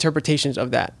different interpretations of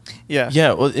that.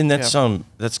 Yeah. Well, and that's kind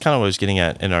of what I was getting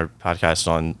at in our podcast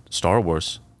on Star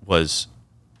Wars was,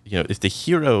 you know, if the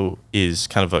hero is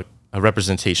kind of a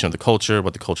representation of the culture,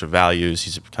 what the culture values,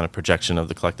 he's a kind of projection of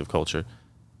the collective culture.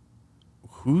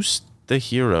 Who's the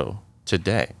hero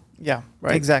today? Yeah.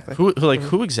 Right. Exactly.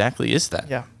 Who exactly is that?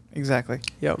 Yeah. Exactly.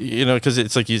 Yep. You know, because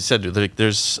it's like you said, like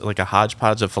there's like a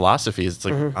hodgepodge of philosophies. It's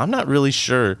like I'm not really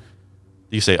sure.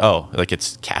 You say, oh, like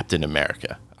it's Captain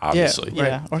America. Obviously,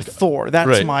 yeah, or Thor.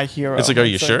 That's my hero. It's like, are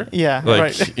you sure? Yeah,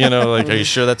 like, you know, like, are you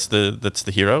sure that's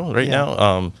the hero right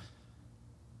now?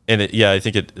 And I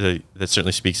think that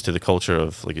certainly speaks to the culture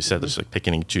of, like you said, there's like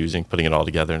picking and choosing, putting it all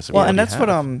together. And and that's what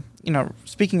you know.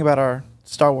 Speaking about our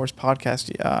Star Wars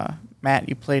podcast, Matt,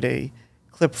 you played a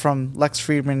clip from Lex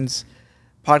Friedman's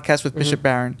podcast with Bishop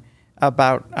Barron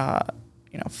about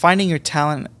finding your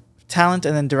talent and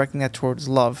then directing that towards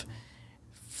love.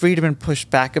 Friedman pushed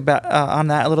back about on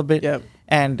that a little bit,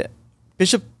 and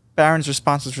Bishop Barron's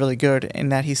response was really good in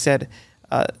that he said,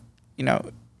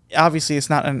 obviously it's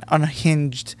not an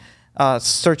unhinged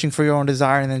searching for your own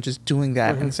desire and then just doing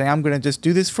that and saying, I'm going to just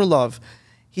do this for love.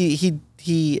 He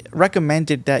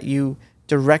recommended that you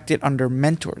direct it under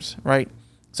mentors, right?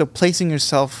 So placing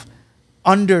yourself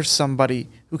under somebody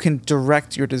who can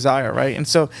direct your desire, right? And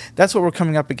so that's what we're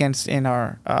coming up against in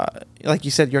our, like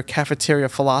you said, your cafeteria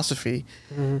philosophy.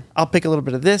 I'll pick a little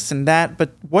bit of this and that,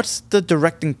 but what's the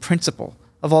directing principle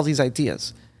of all these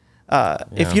ideas?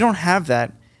 If you don't have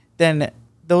that, then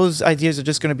those ideas are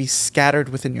just going to be scattered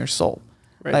within your soul.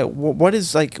 Right. What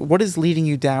is leading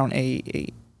you down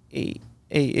a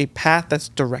path that's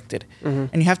directed,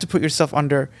 and you have to put yourself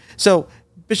under. So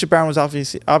Bishop Barron was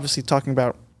obviously talking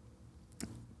about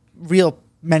real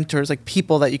mentors, like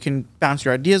people that you can bounce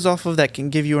your ideas off of, that can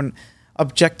give you an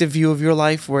objective view of your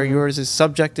life, where yours is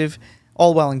subjective.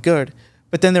 All well and good,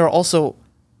 but then there are also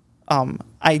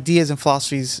ideas and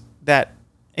philosophies that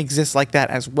exist like that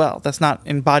as well. That's not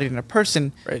embodied in a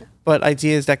person, right? But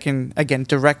ideas that can, again,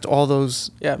 direct all those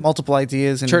multiple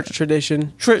ideas and church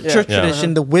tradition, church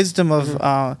tradition, the wisdom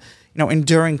of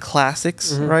enduring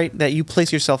classics, right? That you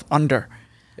place yourself under,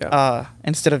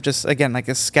 instead of just, again, like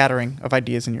a scattering of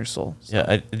ideas in your soul. So.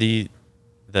 Yeah,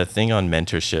 the thing on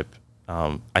mentorship,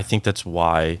 I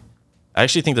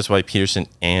actually think that's why Peterson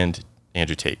and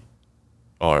Andrew Tate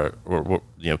were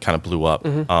kind of blew up.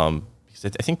 Because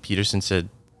I think Peterson said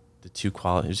the two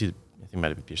qualities. I think it might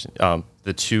have been Peterson.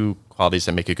 The two qualities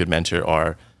that make a good mentor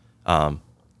are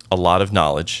a lot of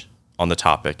knowledge on the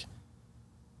topic,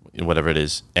 whatever it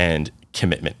is, and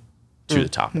commitment to the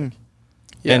topic.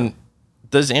 Yeah. And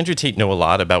does Andrew Tate know a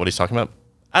lot about what he's talking about?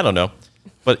 I don't know,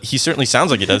 but he certainly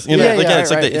sounds like he does.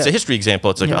 It's a history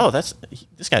example. It's like,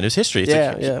 this guy knows history.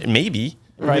 It's maybe.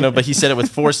 Right. But he said it with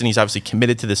force, and he's obviously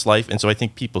committed to this life, and so I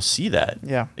think people see that.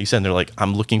 Yeah, like you said, and they're like,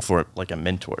 I'm looking for like a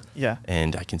mentor. Yeah,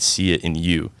 and I can see it in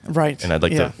you. Right. And I'd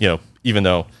like to, even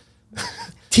though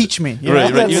teach me.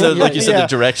 Right. Even though, like you said, the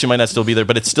direction might not still be there,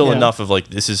 but it's still enough of like,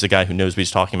 this is a guy who knows what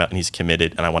he's talking about, and he's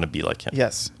committed, and I want to be like him.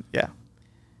 Yes. Yeah.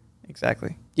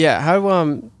 Exactly. Yeah,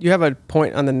 how you have a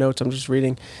point on the notes I'm just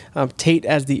reading. Tate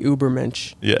as the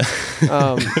Ubermensch. Yeah.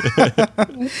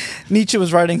 Nietzsche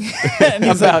was writing and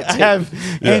he's about like,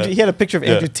 Andrew, he had a picture of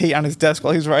Andrew Tate on his desk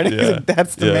while he was writing. He's like,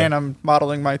 that's the man I'm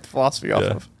modeling my philosophy off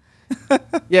of.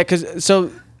 Yeah, because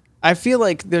so I feel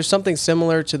like there's something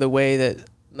similar to the way that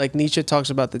like Nietzsche talks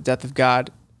about the death of God,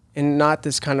 and not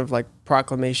this kind of like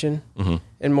proclamation,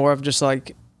 and more of just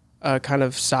like a kind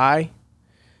of sigh.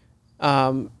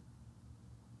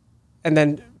 And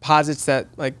then posits that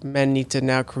like men need to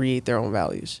now create their own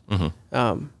values.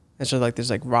 And so like there's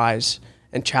like rise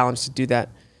and challenge to do that.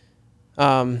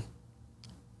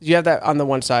 You have that on the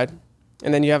one side,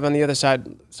 and then you have on the other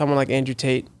side someone like Andrew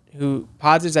Tate who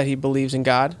posits that he believes in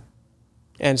God,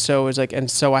 and so is like, and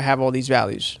so I have all these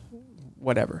values,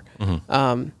 whatever.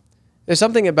 There's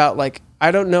something about like,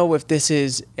 I don't know if this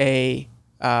is a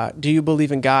do you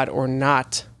believe in God or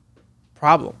not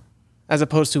problem, as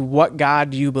opposed to what God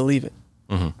do you believe in.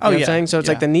 You know what I'm saying? So it's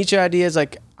like the Nietzsche idea is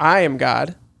like, I am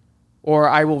God, or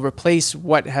I will replace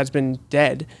what has been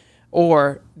dead,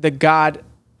 or the God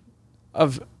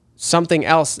of something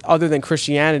else other than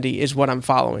Christianity is what I'm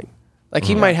following. Like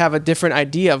he might have a different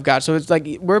idea of God. So it's like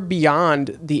we're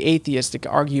beyond the atheistic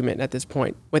argument at this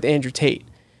point with Andrew Tate,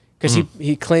 because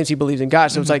he claims he believes in God.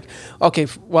 So it's like, okay,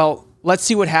 well, let's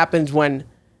see what happens when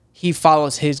he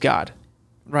follows his God.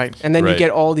 Right. And then you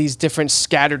get all these different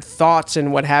scattered thoughts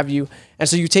and what have you. And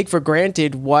so you take for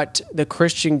granted what the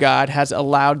Christian God has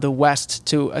allowed the West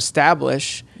to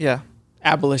establish. Yeah.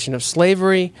 Abolition of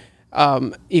slavery,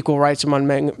 equal rights among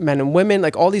men and women,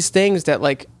 like all these things that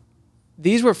like,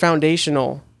 these were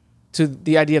foundational to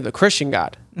the idea of the Christian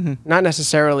God, not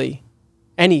necessarily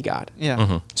any God.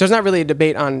 Yeah. So it's not really a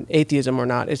debate on atheism or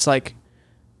not. It's like,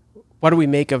 what do we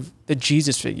make of the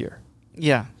Jesus figure?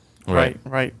 Yeah.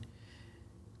 Right.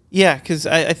 Yeah, because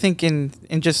I think in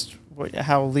just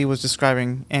how Lee was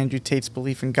describing Andrew Tate's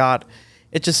belief in God,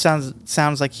 it just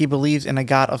sounds like he believes in a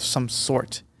God of some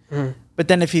sort. But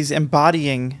then if he's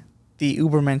embodying the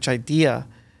Ubermensch idea,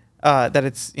 that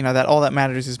it's, that all that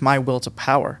matters is my will to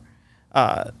power,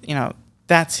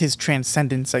 that's his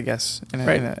transcendence, I guess, in a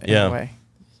way.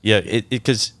 Yeah,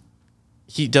 because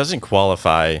he doesn't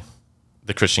qualify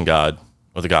the Christian God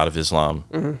or the God of Islam,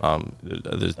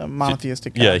 a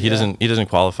monotheistic God. Yeah, he doesn't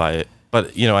qualify it.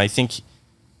 But I think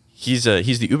he's the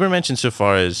Ubermensch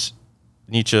insofar as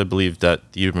Nietzsche believed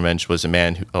that the Übermensch was a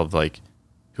man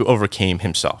who overcame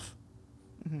himself.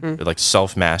 Like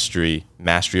self-mastery,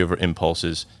 mastery over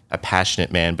impulses, a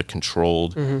passionate man but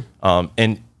controlled.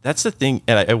 And that's the thing.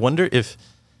 And I wonder if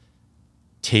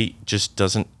Tate just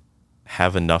doesn't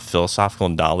have enough philosophical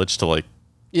knowledge to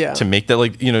to make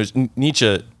that,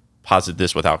 Nietzsche posited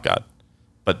this without God,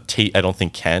 but Tate I don't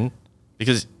think can,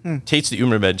 because Tate's the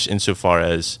Übermensch insofar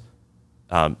as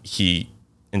he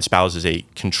espouses a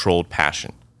controlled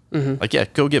passion.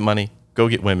 Go get money, go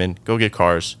get women, go get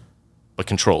cars, but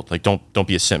controlled. Like don't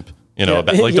be a simp.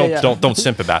 Don't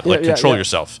simp about it. Control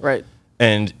yourself. Right.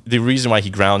 And the reason why he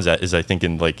grounds that is I think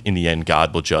in the end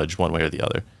God will judge one way or the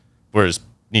other. Whereas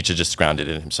Nietzsche just grounded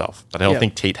it in himself. But I don't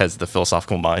think Tate has the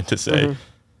philosophical mind to say,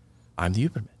 I'm the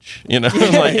Übermensch.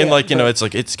 It's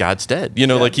like it's God's dead. He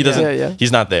doesn't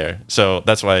he's not there. So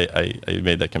that's why I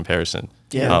made that comparison.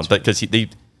 Yeah. But because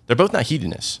they're both not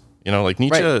hedonists.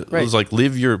 Nietzsche was like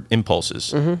live your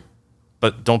impulses,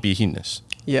 but don't be a hedonist.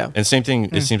 Yeah. And same thing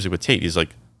it seems like with Tate. He's like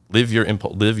live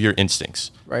your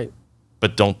instincts. Right.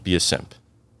 But don't be a simp.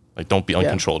 Like don't be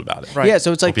uncontrolled about it. Right. Yeah,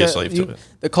 so it's like be a slave to it.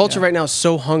 The culture right now is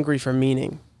so hungry for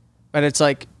meaning. But it's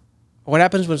like, what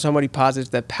happens when somebody posits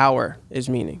that power is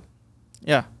meaning?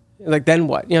 Yeah. Like then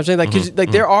what? You know what I'm saying?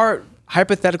 Like there are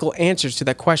hypothetical answers to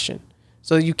that question.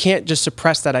 So you can't just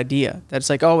suppress that idea. That's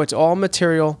like, oh, it's all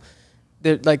material.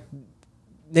 Like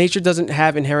nature doesn't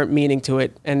have inherent meaning to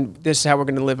it, and this is how we're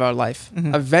going to live our life.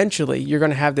 Eventually, you're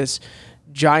going to have this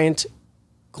giant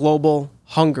global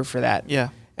hunger for that. Yeah.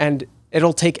 And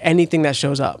it'll take anything that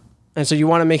shows up. And so you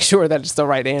want to make sure that it's the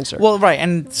right answer. Well, right.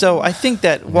 And so I think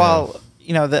that while,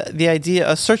 the idea,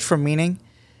 a search for meaning,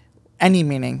 any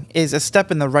meaning, is a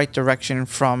step in the right direction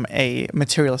from a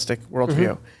materialistic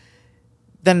worldview,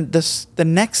 then the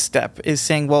next step is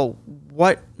saying, well,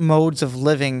 what modes of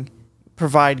living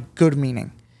provide good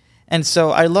meaning? And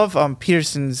so I love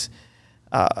Peterson's,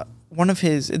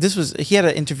 he had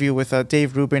an interview with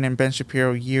Dave Rubin and Ben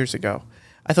Shapiro years ago.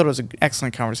 I thought it was an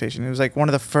excellent conversation. It was like one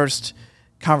of the first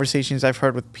conversations I've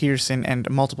heard with Peterson and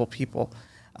multiple people.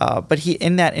 But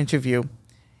in that interview,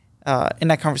 in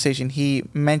that conversation, he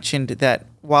mentioned that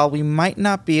while we might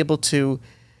not be able to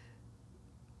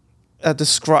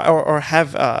describe or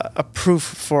have a proof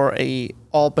for a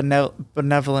all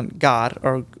benevolent God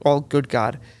or all good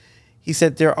God, he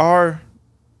said there are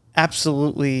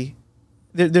absolutely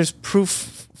there's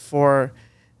proof for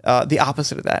the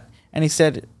opposite of that. And he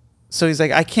said, so he's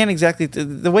like, I can't exactly,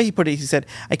 the way he put it, he said,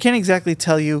 I can't exactly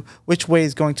tell you which way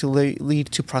is going to lead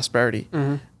to prosperity,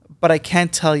 but I can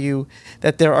tell you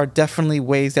that there are definitely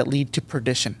ways that lead to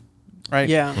perdition, right?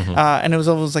 Yeah. And it was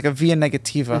almost like a via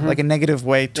negativa, like a negative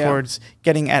way towards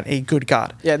getting at a good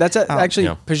God. Yeah, that's actually,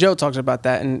 Peugeot talks about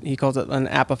that, and he calls it an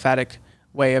apophatic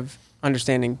way of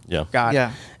understanding God.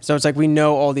 Yeah. So it's like we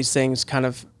know all these things kind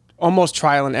of almost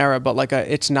trial and error, but like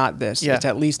it's not this. Yeah. It's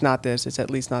at least not this. It's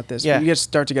at least not this. Yeah. You just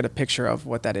start to get a picture of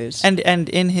what that is. And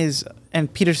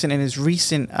Peterson in his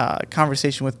recent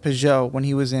conversation with Peugeot when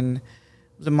he was in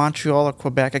Montreal or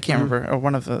Quebec, I can't remember, or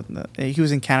one of he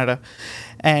was in Canada,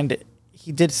 and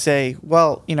he did say,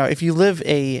 well, if you live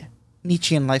a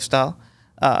Nietzschean lifestyle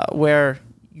where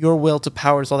your will to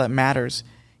power is all that matters,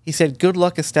 he said, good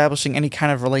luck establishing any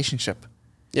kind of relationship.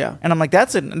 Yeah. And I'm like,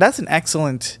 that's an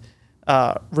excellent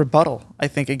rebuttal, I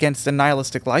think, against the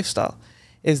nihilistic lifestyle.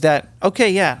 Is that, okay,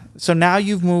 yeah, so now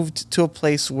you've moved to a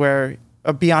place where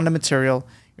beyond the material,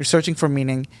 you're searching for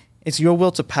meaning, it's your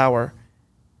will to power.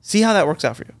 See how that works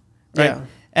out for you, right? Yeah.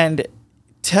 And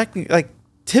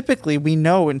typically we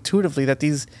know intuitively that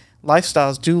these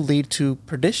lifestyles do lead to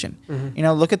perdition.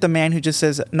 Look at the man who just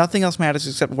says, nothing else matters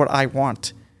except what I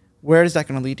want. Where is that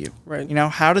going to lead you? Right.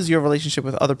 How does your relationship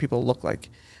with other people look like?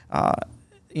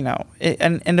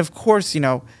 And of course,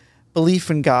 belief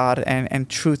in God and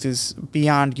truth is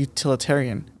beyond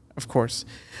utilitarian, of course.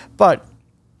 But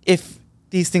if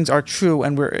these things are true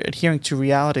and we're adhering to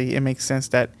reality, it makes sense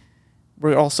that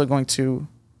we're also going to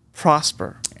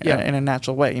prosper in a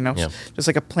natural way. Just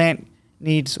like a plant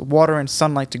needs water and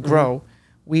sunlight to grow,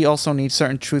 we also need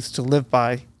certain truths to live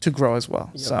by to grow as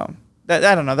well. Yep. So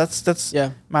I don't know. That's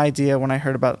my idea when I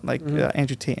heard about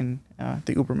Andrew Tate and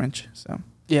the Übermensch. So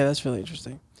yeah, that's really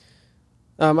interesting.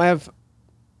 I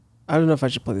don't know if I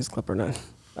should play this clip or not.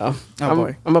 boy,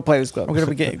 I'm gonna play this clip. we're gonna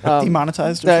be getting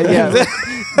demonetized.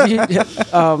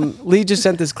 Lee just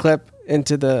sent this clip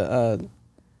into the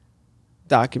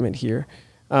document here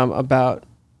about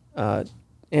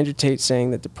Andrew Tate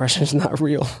saying that depression is not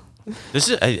real. This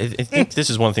is, I think, this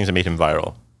is one of the things that made him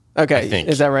viral. Okay,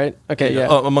 is that right? Okay, yeah.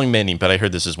 Among many, but I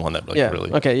heard this is one that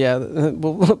really. Okay, yeah.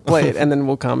 We'll play it and then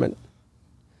we'll comment.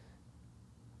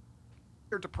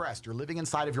 You're depressed. You're living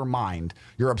inside of your mind.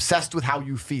 You're obsessed with how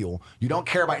you feel. You don't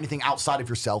care about anything outside of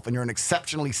yourself, and you're an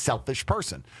exceptionally selfish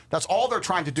person. That's all they're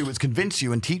trying to do is convince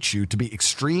you and teach you to be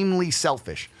extremely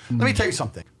selfish. Let me tell you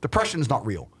something. Depression is not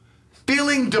real.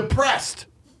 Feeling depressed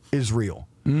is real.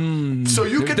 So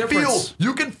you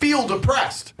can feel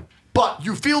depressed, but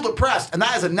you feel depressed, and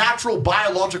that is a natural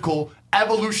biological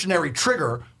evolutionary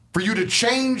trigger for you to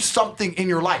change something in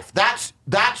your life.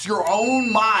 That's your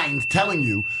own mind telling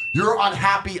you you're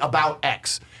unhappy about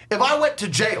X. If I went to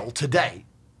jail today,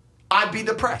 I'd be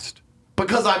depressed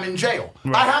because I'm in jail.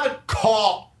 Right. I haven't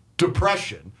caught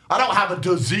depression. I don't have a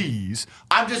disease.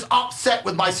 I'm just upset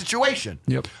with my situation.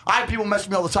 Yep. I have people message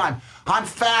me all the time. I'm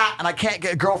fat and I can't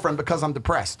get a girlfriend because I'm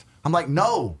depressed. I'm like,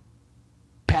 no,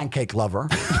 pancake lover.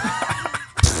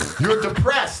 You're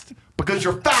depressed because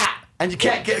you're fat and you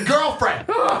can't get a girlfriend.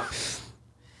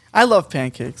 I love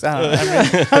pancakes. I don't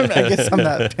know. I guess I'm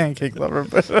not a pancake lover,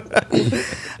 but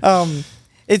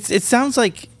it sounds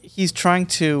like he's trying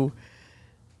to.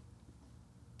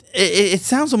 It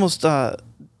sounds almost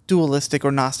dualistic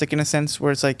or Gnostic in a sense,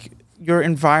 where it's like your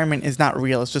environment is not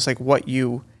real. It's just like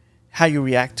how you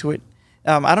react to it.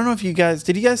 I don't know if you guys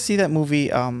did. You guys see that movie?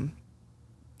 It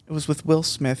was with Will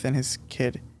Smith and his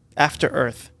kid, After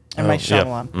Earth, and Mike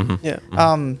Shyamalan. Yeah.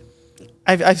 Yeah.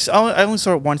 I only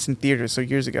saw it once in theaters, so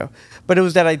years ago. But it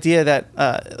was that idea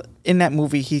that in that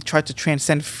movie he tried to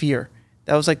transcend fear.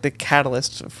 That was like the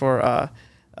catalyst for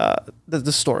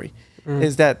the story.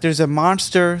 Is that there's a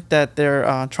monster that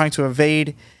they're trying to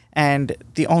evade, and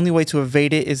the only way to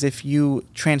evade it is if you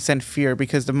transcend fear,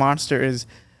 because the monster is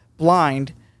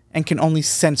blind and can only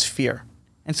sense fear.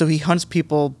 And so he hunts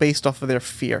people based off of their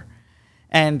fear.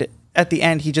 And at the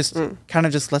end, he just kind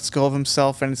of just lets go of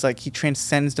himself, and it's like he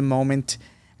transcends the moment,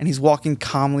 and he's walking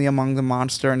calmly among the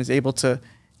monster and is able to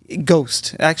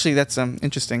ghost. Actually, that's some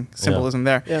interesting symbolism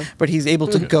there. Yeah. But he's able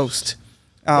to ghost.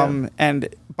 And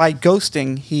by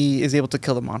ghosting, he is able to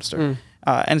kill the monster.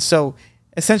 And so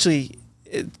essentially,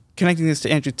 connecting this to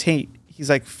Andrew Tate, he's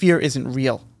like, fear isn't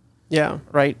real. Yeah.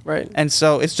 Right? And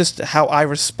so it's just how I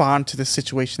respond to the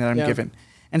situation that I'm given.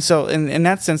 And so in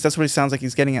that sense, that's what it sounds like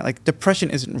he's getting at. Like, depression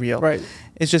isn't real. Right.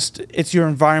 It's your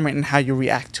environment and how you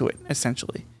react to it,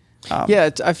 essentially.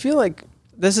 I feel like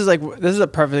this is a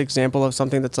perfect example of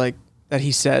something that's like, that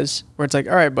he says, where it's like,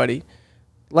 all right, buddy,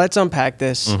 let's unpack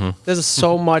this. There's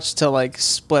so much to like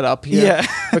split up here. Yeah.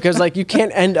 Because like you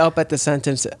can't end up at the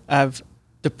sentence of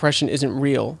depression isn't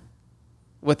real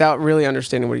without really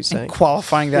understanding what he's saying. And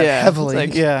qualifying that heavily.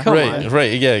 Like, come on.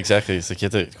 Right. Yeah, exactly. It's like you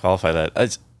have to qualify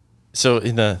that. So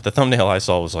in the thumbnail I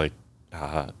saw was like,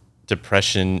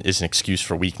 depression is an excuse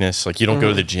for weakness. Like you don't go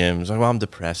to the gym. It's like, well, I'm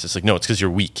depressed. It's like, no, it's because you're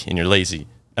weak and you're lazy.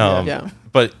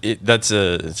 But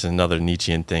it's another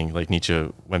Nietzschean thing. Like Nietzsche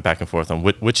went back and forth on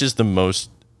which is the most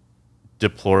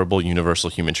deplorable universal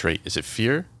human trait. Is it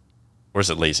fear or is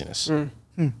it laziness?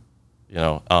 You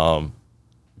know,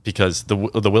 because the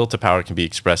will to power can be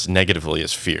expressed negatively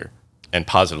as fear and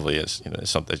positively as, you know,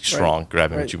 something strong,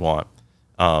 grabbing what you want.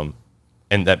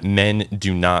 And that men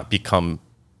do not become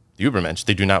the Ubermensch.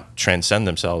 They do not transcend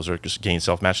themselves or just gain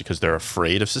self-mastery because they're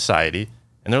afraid of society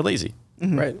and they're lazy.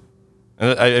 Right.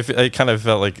 And I kind of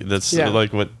felt like that's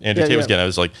like what Andrew Tate was getting. I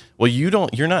was like, well, you're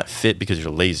not fit because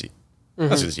you're lazy.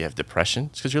 That's because you have depression.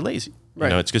 It's because you're lazy. Right.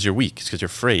 You know, it's because you're weak. It's because you're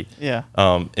afraid. Yeah.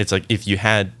 It's like if you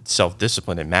had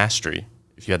self-discipline and mastery,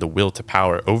 if you had the will to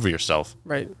power over yourself,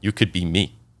 right, you could be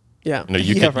me. Yeah. You know,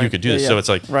 you could do this. So it's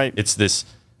like it's this.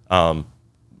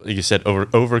 Like you said,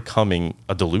 overcoming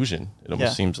a delusion. It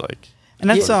almost seems like, and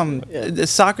that's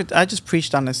Socrates. I just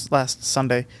preached on this last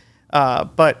Sunday,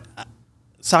 but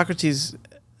Socrates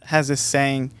has this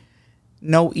saying: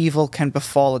 "No evil can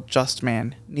befall a just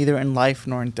man, neither in life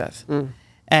nor in death."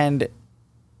 And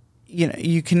you know,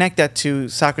 you connect that to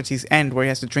Socrates' end, where he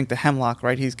has to drink the hemlock.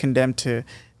 Right, he's condemned to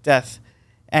death,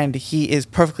 and he is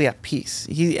perfectly at peace.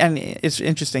 And it's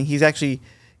interesting. He's actually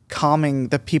calming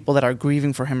the people that are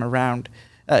grieving for him around.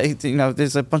 You know,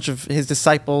 there's a bunch of his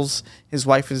disciples. His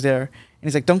wife is there, and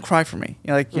he's like, "Don't cry for me." You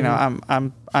know, like, you know,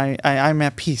 I'm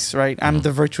at peace, right? I'm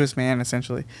the virtuous man,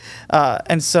 essentially.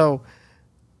 And so,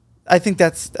 I think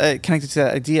that's connected to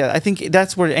that idea. I think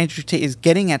that's where Andrew Tate is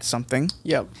getting at something.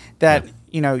 Yep. That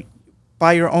you know,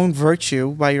 by your own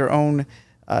virtue, by your own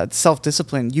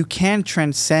self-discipline, you can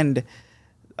transcend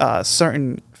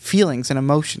certain feelings and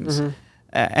emotions.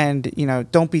 And, you know,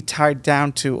 don't be tied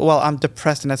down to, well, I'm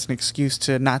depressed and that's an excuse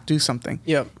to not do something.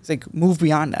 Yep. It's like, move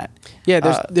beyond that.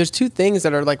 Yeah, there's two things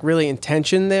that are like really in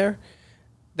tension there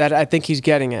that I think he's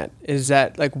getting at. Is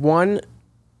that like, one,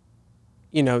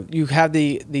 you have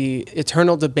the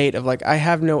eternal debate of like, I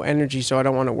have no energy, so I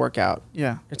don't want to work out.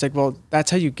 Yeah. It's like, well,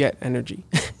 that's how you get energy.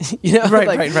 Right,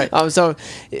 like, right. So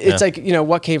it's like,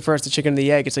 what came first, the chicken or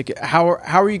the egg? It's like, how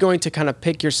are you going to kind of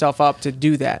pick yourself up to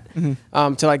do that,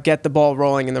 to like get the ball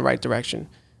rolling in the right direction?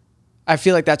 I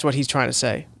feel like that's what he's trying to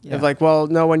say. Yeah. Of like, well,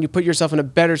 no, when you put yourself in a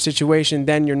better situation,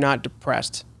 then you're not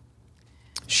depressed.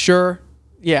 Sure.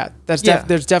 Yeah. There's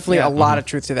definitely a lot of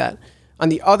truth to that. On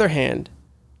the other hand,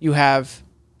 you have,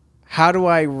 how do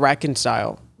I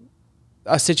reconcile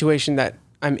a situation that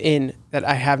I'm in that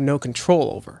I have no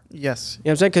control over? Yes. You know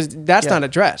what I'm saying? Because that's not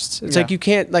addressed. It's like, you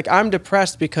can't, like, I'm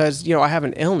depressed because, I have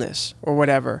an illness or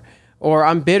whatever, or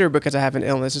I'm bitter because I have an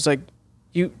illness. It's like,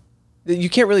 you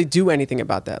can't really do anything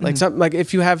about that. Like, like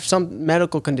if you have some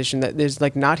medical condition that is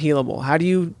like not healable, how do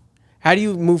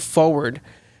you move forward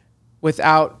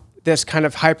without this kind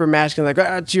of hyper masculine,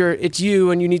 like, it's you,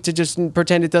 and you need to just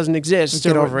pretend it doesn't exist.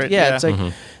 Get over it. Yeah, it's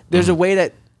like there's a way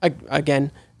that,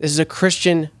 again, this is a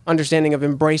Christian understanding of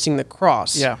embracing the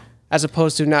cross, as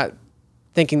opposed to not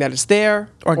thinking that it's there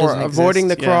or avoiding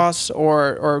the cross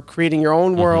or creating your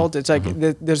own world. It's like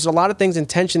there's a lot of things in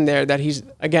tension there that he's,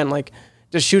 again, like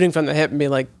just shooting from the hip and be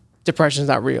like, depression's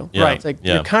not real. Yeah. Right. It's like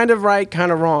you're kind of right,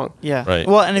 kind of wrong. Yeah. Right.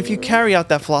 Well, and if you carry out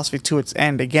that philosophy to its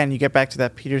end, again, you get back to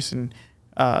that Peterson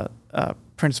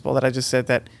principle that I just said,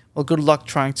 that, well, good luck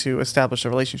trying to establish a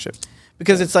relationship,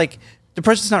 because it's like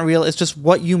depression's not real. It's just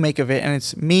what you make of it, and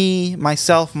it's me,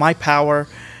 myself, my power.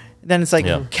 Then it's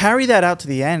like carry that out to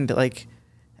the end. Like,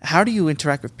 how do you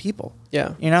interact with people?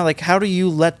 Yeah. Like, how do you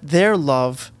let their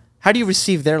love? How do you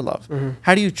receive their love?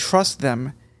 How do you trust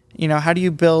them? How do you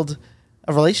build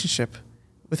a relationship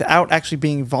without actually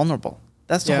being vulnerable?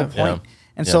 That's the whole point.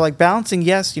 And so, like, balancing,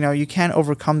 yes, you can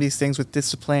overcome these things with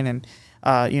discipline and,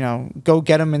 go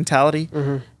get 'em mentality,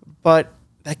 but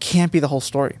that can't be the whole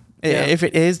story. If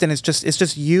it is, then it's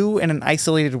just you in an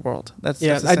isolated world. That's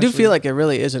I do feel like it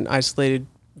really is an isolated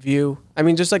view. I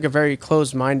mean, just like a very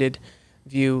closed-minded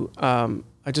view,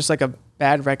 just like a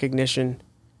bad recognition,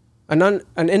 an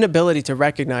inability to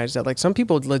recognize that, like, some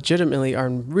people legitimately are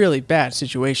in really bad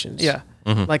situations. Yeah.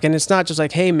 Like, and it's not just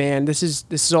like, hey man, this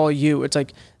is all you. It's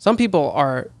like some people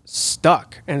are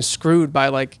stuck and screwed by,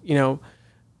 like,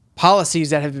 policies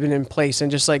that have been in place,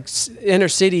 and just like inner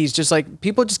cities, just like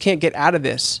people just can't get out of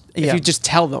this if you just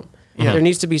tell them. There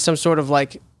needs to be some sort of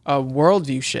like a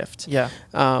worldview shift.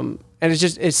 And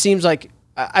it seems like,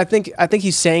 I think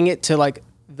he's saying it to like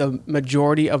the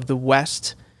majority of the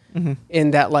West,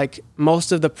 in that, like,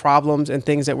 most of the problems and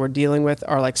things that we're dealing with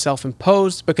are like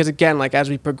self-imposed, because again, like, as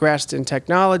we progressed in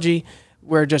technology,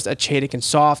 we're just achatic and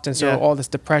soft, and so all this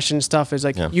depression stuff is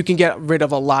like, you can get rid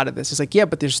of a lot of this. It's like,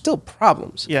 but there's still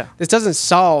problems. This doesn't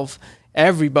solve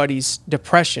everybody's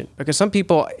depression, because some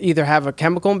people either have a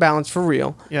chemical imbalance for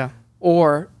real,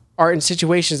 or are in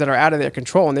situations that are out of their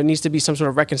control, and there needs to be some sort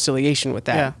of reconciliation with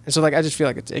that. And so, like, I just feel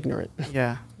like it's ignorant.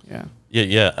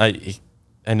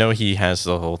 I know he has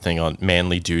the whole thing on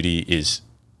manly duty is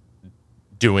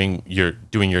doing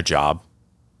your job.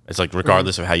 It's like,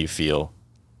 regardless of how you feel,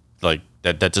 like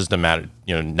that doesn't matter.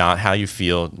 Not how you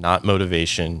feel, not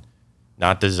motivation,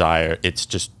 not desire. It's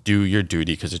just do your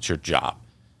duty because it's your job.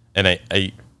 And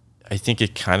I think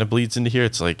it kind of bleeds into here.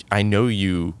 It's like, I know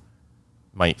you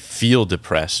might feel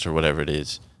depressed or whatever it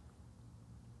is,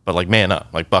 but like, man up,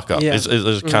 like, buck up. Is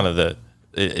kind of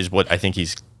is what I think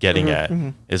he's getting at,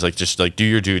 is like, just like, do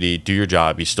your duty, do your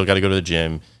job. You still got to go to the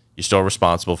gym. You're still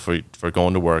responsible for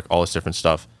going to work, all this different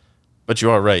stuff. But you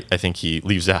are right. I think he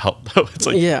leaves out, though. It's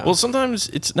like, well, sometimes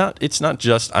it's not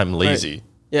just I'm lazy.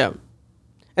 Right.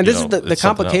 And this is the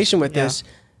complication with this.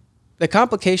 The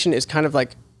complication is kind of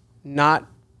like not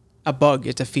a bug,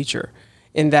 it's a feature,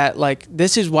 in that, like,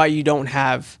 this is why you don't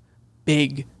have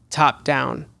big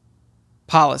top-down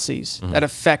policies that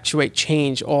effectuate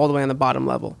change all the way on the bottom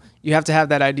level. You have to have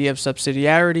that idea of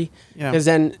subsidiarity, because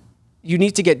then you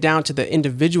need to get down to the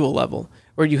individual level,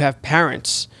 where you have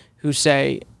parents who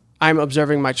say, I'm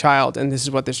observing my child, and this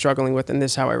is what they're struggling with, and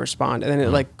this is how I respond. And then it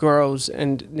like grows,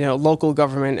 and local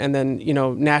government, and then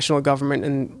national government,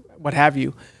 and what have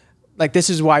you. Like, this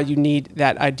is why you need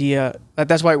that idea.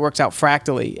 That's why it works out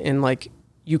fractally, and like,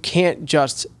 you can't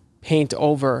just paint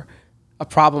over a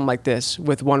problem like this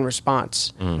with one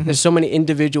response. There's so many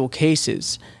individual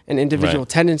cases and individual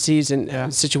tendencies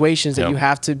and situations that you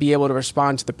have to be able to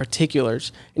respond to the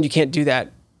particulars, and you can't do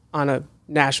that on a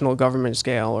national government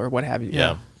scale or what have you.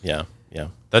 Yeah.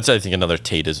 That's, I think, another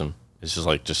Tateism. It's just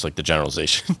like the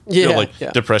generalization.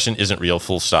 Depression isn't real,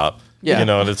 full stop. And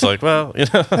it's like, well,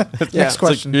 next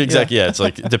question. Like, exactly. It's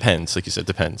like, it depends. Like you said,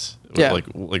 depends. Like,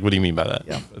 what do you mean by that?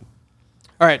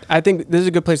 All right. I think this is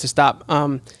a good place to stop.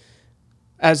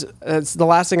 as the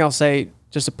last thing I'll say,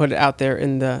 just to put it out there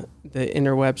in the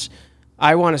interwebs,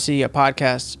 I want to see a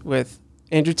podcast with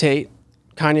Andrew Tate,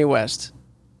 Kanye West,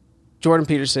 Jordan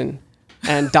Peterson,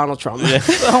 and Donald Trump.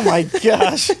 Oh my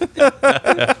gosh.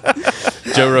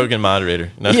 Joe Rogan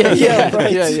moderator. No. Right. Yeah. Joe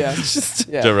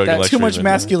Rogan That's too much lecture.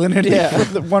 masculinity Yeah.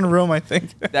 for the one room, I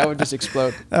think. That would just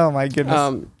explode. Oh my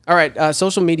goodness. All right,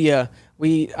 social media.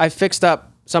 I fixed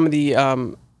up some of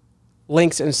the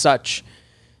links and such.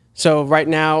 So right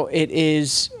now it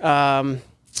is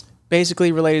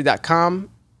basically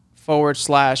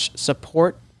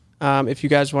related.com/support. If you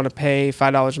guys want to pay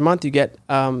 $5 a month, you get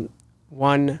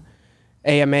one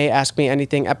AMA Ask Me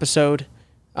Anything episode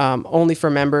only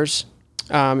for members.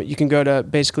 You can go to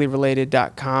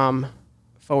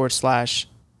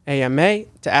basicallyrelated.com/AMA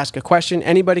to ask a question.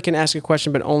 Anybody can ask a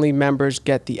question, but only members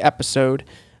get the episode.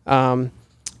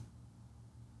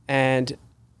 And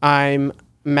I'm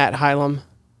Matt Hylam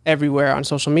everywhere on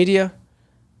social media.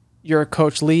 You're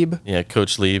Coach Lieb. Yeah,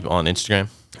 Coach Lieb on Instagram.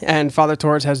 And Father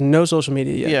Torres has no social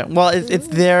media yet. Yeah, well, it's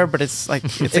there, but it's like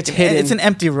it's hidden. It's an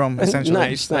empty room essentially.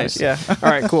 Nice. Yeah. All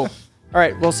right, cool. All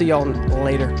right, we'll see y'all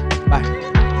later. Bye.